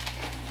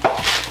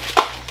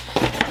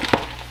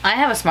 I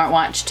have a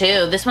smartwatch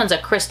too. This one's a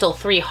Crystal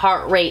 3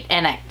 heart rate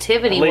and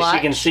activity watch. At least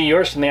you can see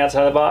yours from the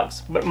outside of the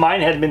box. But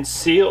mine had been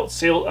sealed,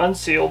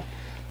 unsealed.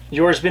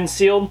 Yours been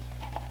sealed?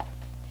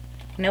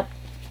 Nope.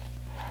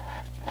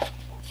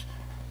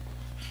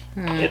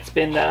 It's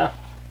been, the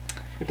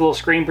little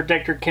screen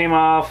protector came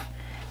off.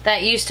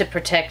 That used to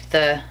protect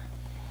the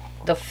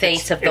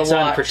face of the watch. It's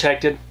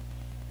unprotected.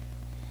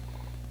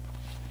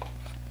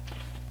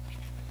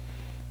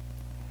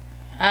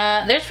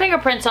 There's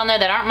fingerprints on there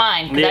that aren't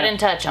mine because I didn't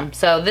touch them.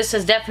 So this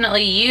is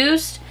definitely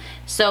used.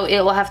 So it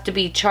will have to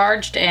be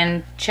charged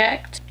and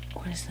checked.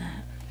 What is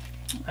that?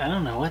 I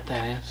don't know what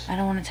that is. I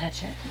don't want to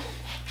touch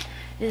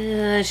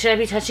it. Should I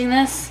be touching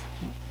this?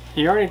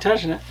 You're already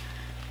touching it.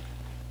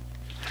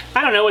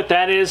 I don't know what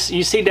that is.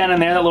 You see down in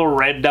there that little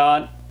red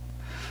dot?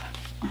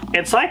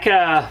 It's like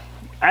a,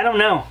 I don't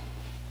know.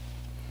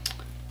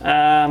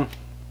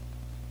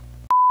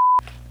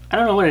 I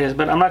don't know what it is,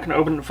 but I'm not going to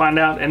open it to find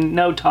out. And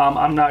no, Tom,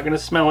 I'm not going to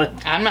smell it.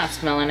 I'm not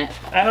smelling it.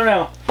 I don't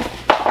know.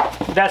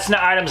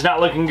 Item's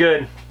not looking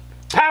good.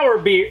 Power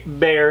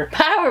bear.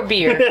 Power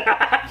beer.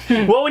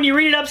 Well, when you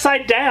read it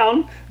upside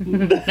down,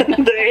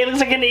 it looks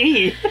like an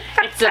E.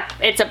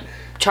 It's a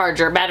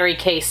charger, battery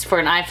case for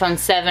an iPhone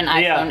 7,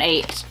 iPhone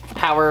 8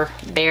 Power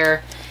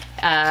Bear.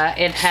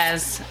 It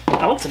has...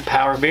 I want some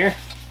power beer.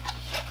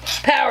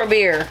 Power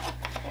beer.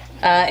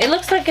 It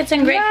looks like it's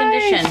in great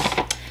condition.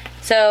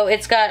 So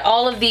it's got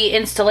all of the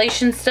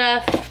installation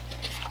stuff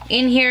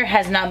in here,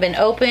 has not been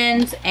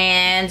opened,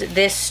 and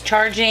this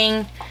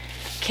charging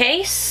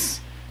case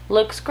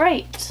looks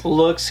great.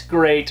 Looks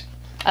great.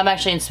 I'm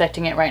actually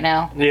inspecting it right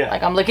now. Yeah.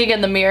 Like I'm looking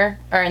in the mirror,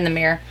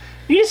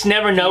 You just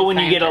never know when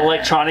you get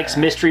electronics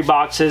mystery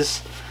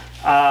boxes,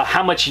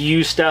 how much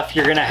used stuff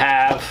you're gonna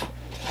have,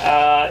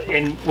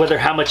 and whether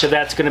how much of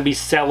that's gonna be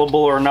sellable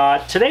or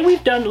not. Today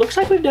looks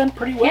like we've done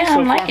pretty well so far.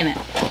 I'm liking it.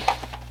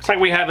 Looks like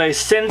we have a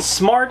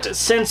Smart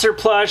Sensor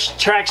Plush,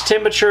 tracks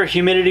temperature,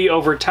 humidity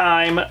over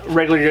time,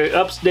 regularly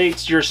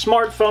updates your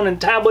smartphone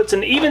and tablets,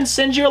 and even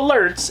sends you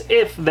alerts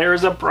if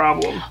there's a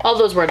problem. All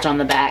those words on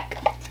the back.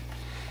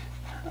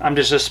 I'm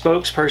just a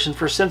spokesperson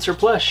for Sensor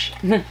Plush.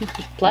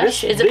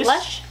 Plush? Is it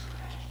plush?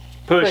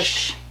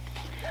 Push.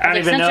 I don't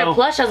even Sensor know.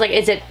 Plush? I was like,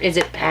 is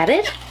it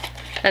padded?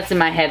 That's in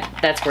my head.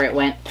 That's where it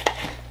went.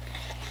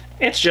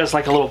 It's just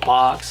like a little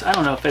box. I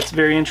don't know if that's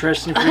very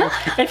interesting for you.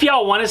 If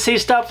y'all want to see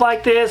stuff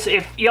like this,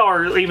 if y'all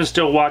are even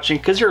still watching,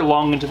 because you're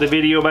long into the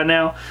video by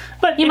now,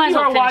 but if you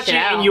are watching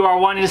and you are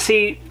wanting to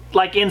see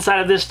like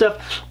inside of this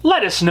stuff,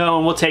 let us know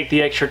and we'll take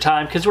the extra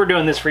time because we're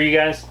doing this for you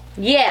guys.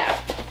 Yeah.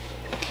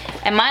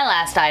 And my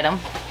last item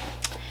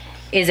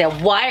is a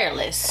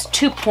wireless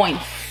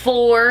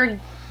 2.4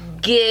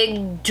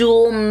 gig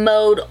dual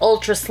mode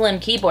ultra slim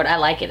keyboard. I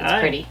like it. It's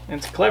pretty.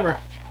 It's clever.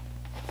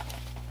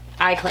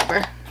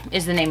 iClever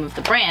is the name of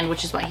the brand,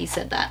 which is why he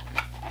said that.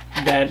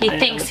 He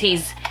thinks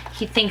he's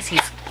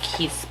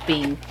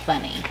being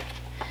funny.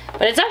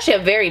 But it's actually a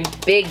very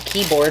big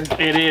keyboard.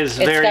 It is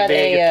very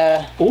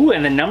big. Ooh,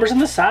 and the numbers on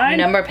the side?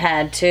 Number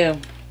pad too.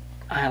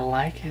 I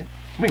like it.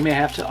 We may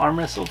have to arm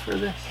wrestle for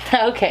this.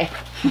 Okay.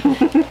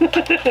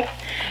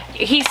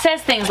 He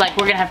says things like,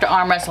 we're going to have to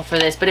arm wrestle for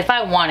this, but if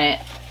I want it,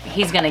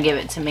 he's going to give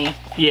it to me.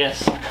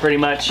 Yes, pretty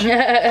much.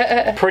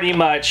 Pretty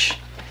much.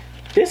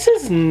 This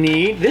is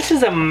neat. This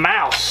is a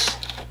mouse.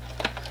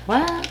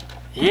 What?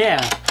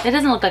 Yeah. It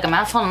doesn't look like a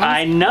mouse. Hold on.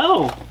 I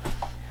know.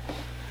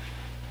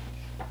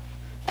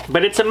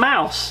 But it's a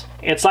mouse.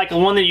 It's like the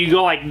one that you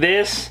go like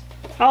this.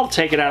 I'll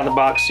take it out of the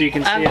box so you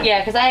can see it. Yeah,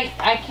 because I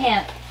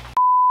can't.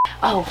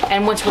 Oh,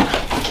 and what's with...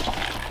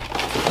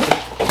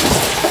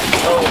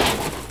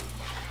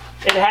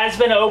 It has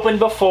been opened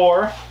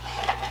before.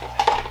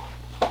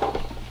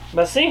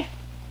 Let's see.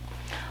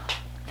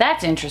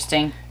 That's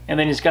interesting. And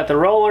then he's got the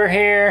roller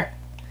here.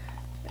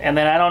 And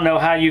then I don't know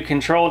how you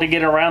control to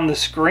get around the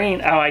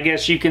screen. Oh, I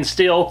guess you can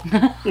still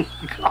go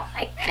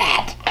like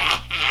that.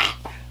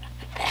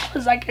 That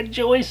was like a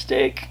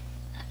joystick.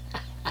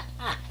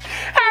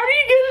 How do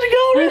you get it to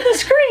go around the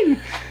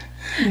screen?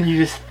 And you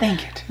just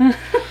think it.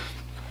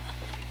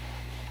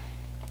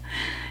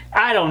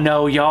 I don't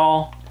know,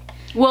 y'all.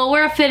 Well,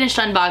 we're a finished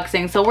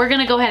unboxing, so we're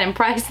gonna go ahead and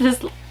price this.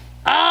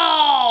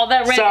 Oh,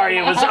 that red. Sorry,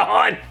 it was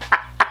on.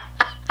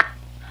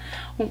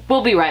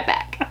 We'll be right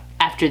back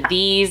after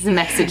these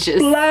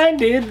messages.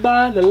 Blinded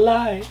by the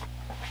light.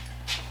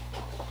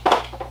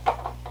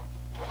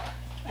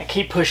 I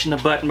keep pushing the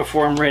button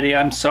before I'm ready.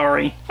 I'm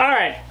sorry. All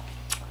right.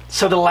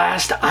 So the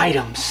last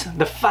items,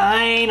 the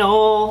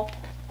final.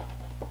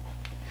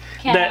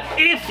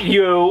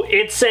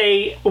 It's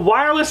a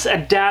wireless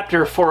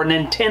adapter for a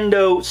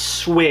Nintendo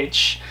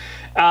Switch.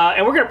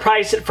 And we're going to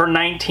price it for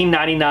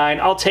 $19.99.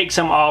 I'll take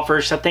some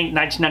offers. I think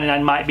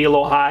 $19.99 might be a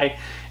little high.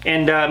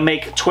 And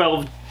make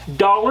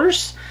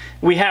 $12.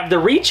 We have the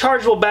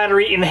rechargeable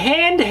battery and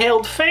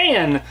handheld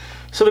fan.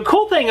 So the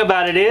cool thing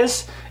about it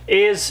is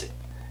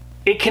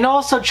it can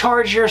also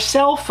charge your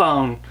cell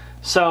phone.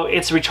 So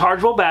it's a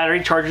rechargeable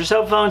battery, charge your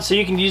cell phone, so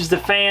you can use the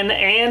fan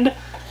and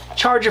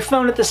charge your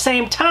phone at the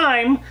same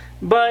time.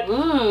 But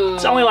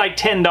it's only like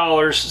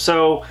 $10,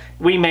 so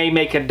we may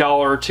make $1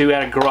 or $2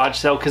 at a garage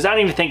sale, because I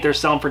don't even think they're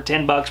selling for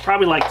 $10,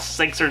 probably like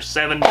 $6 or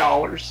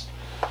 $7.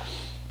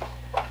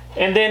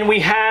 And then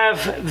we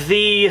have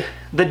the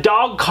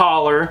dog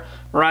collar,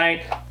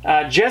 right?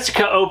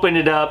 Jessica opened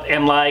it up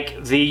and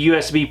like the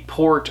USB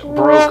port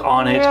broke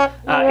on it.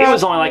 It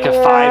was only like a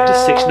 $5 to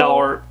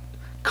 $6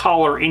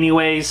 collar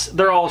anyways.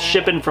 They're all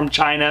shipping from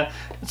China.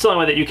 It's the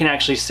only way that you can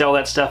actually sell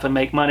that stuff and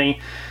make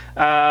money.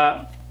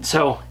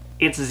 So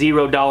it's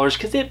 $0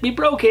 because it'd be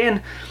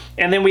broken.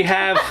 And then we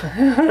have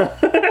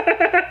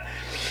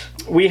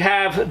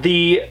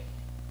the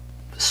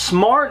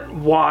smart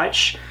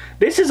watch.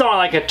 This is on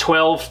like a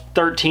 $12,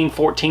 $13,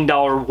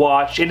 $14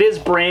 watch. It is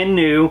brand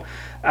new.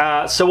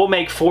 So we'll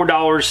make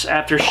 $4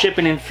 after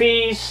shipping and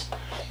fees.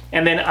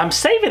 And then I'm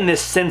saving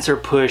this sensor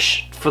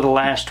push for the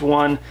last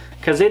one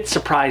because it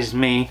surprised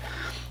me.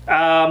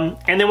 And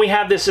then we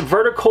have this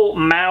vertical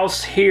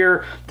mouse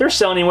here. They're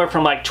selling anywhere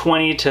from like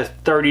 $20 to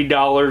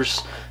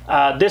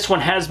 $30. This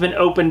one has been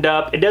opened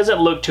up. It doesn't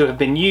look to have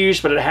been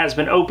used, but it has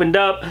been opened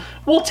up.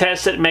 We'll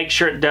test it and make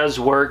sure it does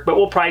work, but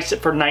we'll price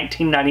it for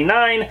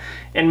 $19.99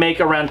 and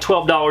make around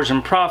 $12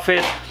 in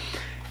profit.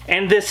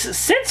 And this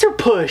sensor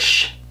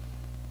push,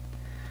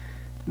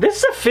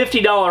 this is a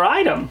 $50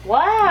 item.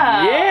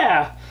 Wow.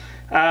 Yeah.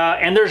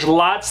 And there's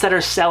lots that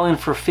are selling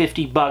for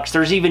 $50.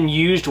 There's even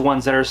used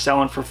ones that are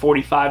selling for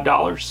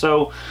 $45.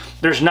 So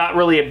there's not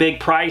really a big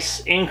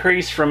price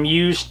increase from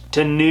used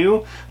to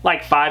new,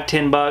 like $5,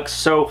 $10.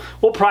 So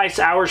we'll price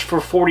ours for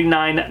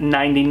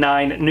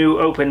 $49.99 new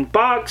open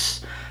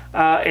box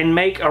and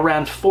make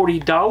around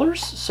 $40.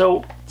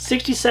 So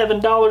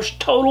 $67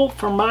 total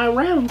for my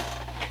round.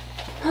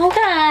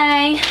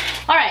 Okay.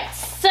 All right.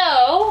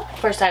 So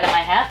first item I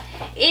have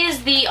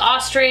is the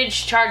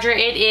ostrich charger.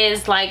 It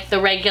is like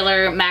the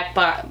regular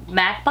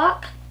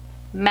MacBook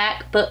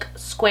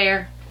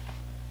Square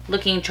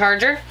looking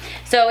charger.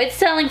 So it's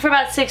selling for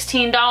about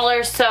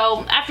 $16.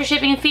 So after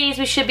shipping and fees,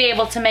 we should be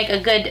able to make a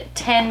good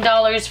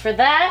 $10 for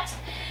that.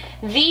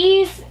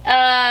 These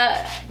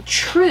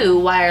true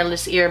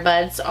wireless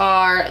earbuds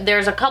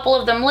there's a couple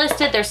of them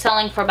listed. They're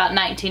selling for about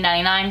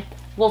 $19.99.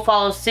 We'll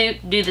follow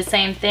suit, do the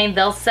same thing.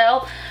 They'll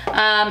sell,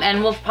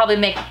 and we'll probably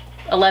make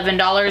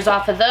 $11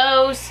 off of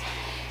those.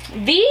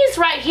 These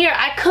right here,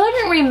 I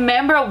couldn't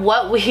remember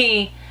what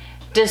we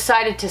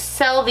decided to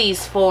sell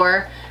these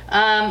for,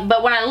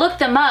 but when I looked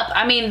them up,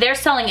 I mean, they're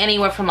selling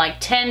anywhere from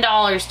like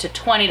 $10 to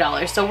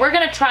 $20. So we're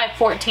gonna try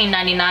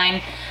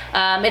 $14.99.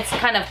 It's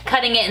kind of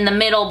cutting it in the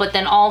middle, but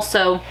then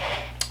also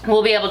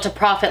we'll be able to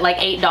profit like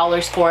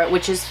 $8 for it,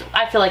 which is,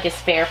 I feel like, is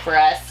fair for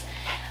us.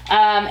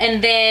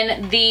 And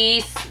then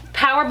the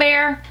Power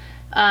Bear,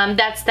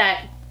 that's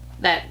that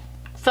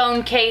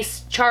phone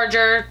case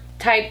charger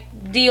type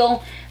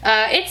deal.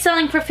 It's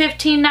selling for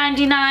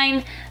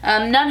 $15.99.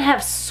 None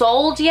have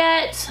sold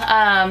yet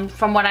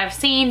from what I've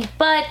seen,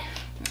 but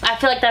I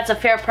feel like that's a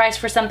fair price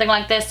for something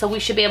like this, so we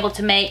should be able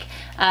to make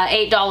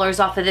 $8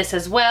 off of this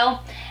as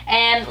well.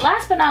 And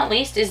last but not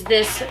least is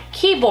this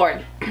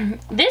keyboard.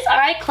 This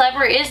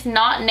iClever is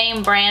not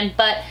name brand,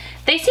 but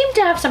they seem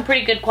to have some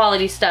pretty good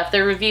quality stuff.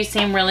 Their reviews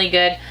seem really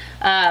good.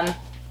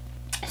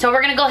 So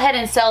we're gonna go ahead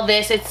and sell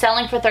this. It's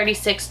selling for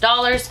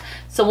 $36,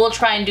 so we'll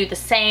try and do the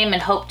same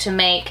and hope to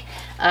make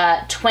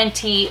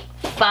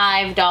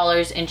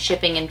 $25 in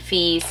shipping and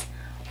fees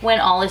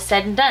when all is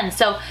said and done.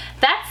 So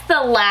that's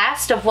the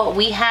last of what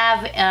we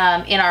have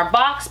in our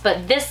box,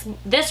 but this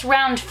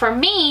round for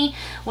me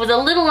was a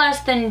little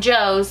less than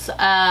Joe's.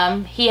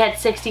 He had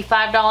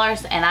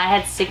 $65 and I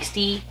had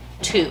 $62.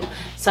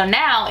 So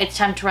now it's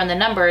time to run the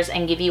numbers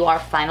and give you our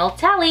final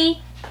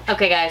tally.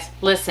 Okay guys,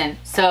 listen,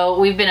 so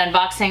we've been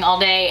unboxing all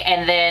day,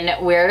 and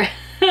then we're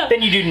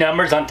Then you do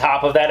numbers on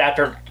top of that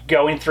after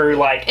going through,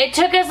 like... It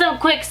took us a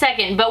quick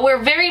second, but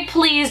we're very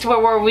pleased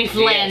where we've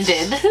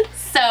landed.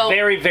 So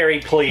very, very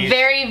pleased.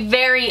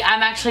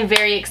 I'm actually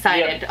very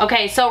excited. Yep.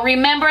 Okay, so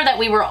remember that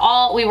we were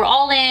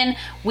all in.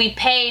 We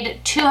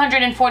paid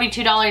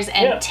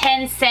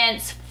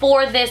 $242.10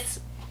 for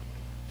this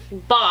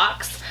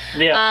box.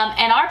 Yeah.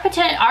 And our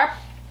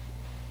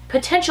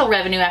potential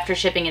revenue after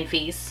shipping and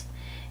fees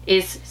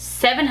is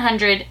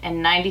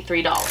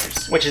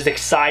 $793. Which is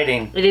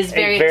exciting. It is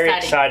very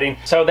exciting.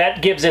 So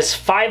that gives us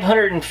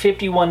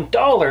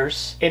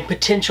 $551 in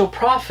potential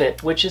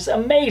profit, which is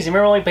amazing.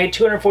 Remember, we only paid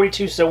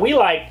 $242, so we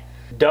like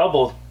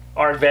doubled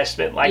our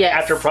investment, like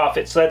after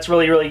profit. So that's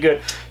really, really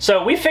good.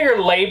 So we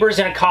figure labor is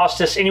going to cost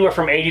us anywhere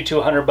from 80 to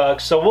 100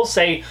 bucks. So we'll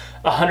say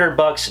 100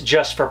 bucks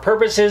just for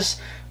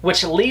purposes,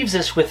 which leaves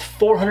us with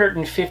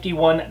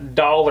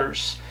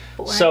 $451.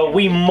 So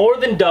we more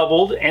than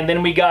doubled, and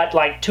then we got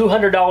like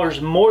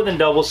 $200 more than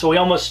double. So we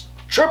almost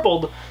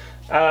tripled.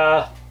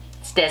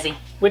 It's Desi.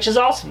 Which is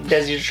awesome.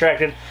 Desi's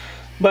attracted.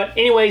 But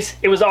anyways,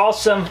 it was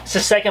awesome. It's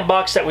the second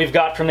box that we've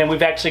got from them.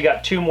 We've actually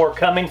got 2 more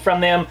coming from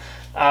them.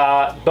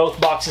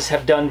 Both boxes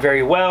have done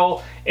very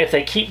well. If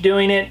they keep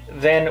doing it,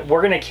 then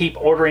we're going to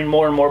keep ordering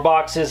more and more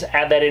boxes,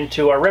 add that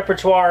into our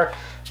repertoire.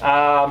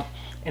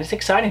 And it's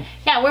exciting.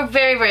 Yeah, we're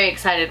very, very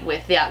excited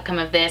with the outcome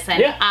of this.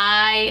 And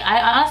I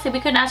honestly, we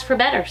couldn't ask for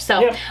better.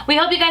 So we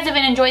hope you guys have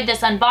enjoyed this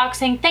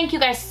unboxing. Thank you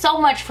guys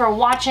so much for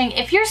watching.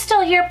 If you're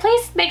still here,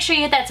 please make sure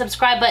you hit that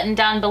subscribe button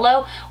down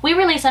below. We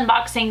release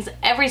unboxings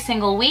every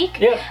single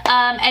week.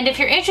 And if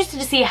you're interested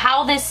to see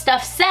how this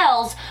stuff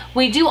sells,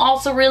 we do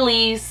also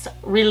release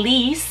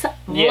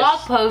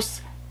vlog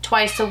posts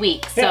twice a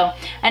week. So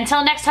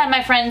until next time,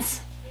 my friends,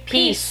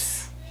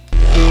 peace.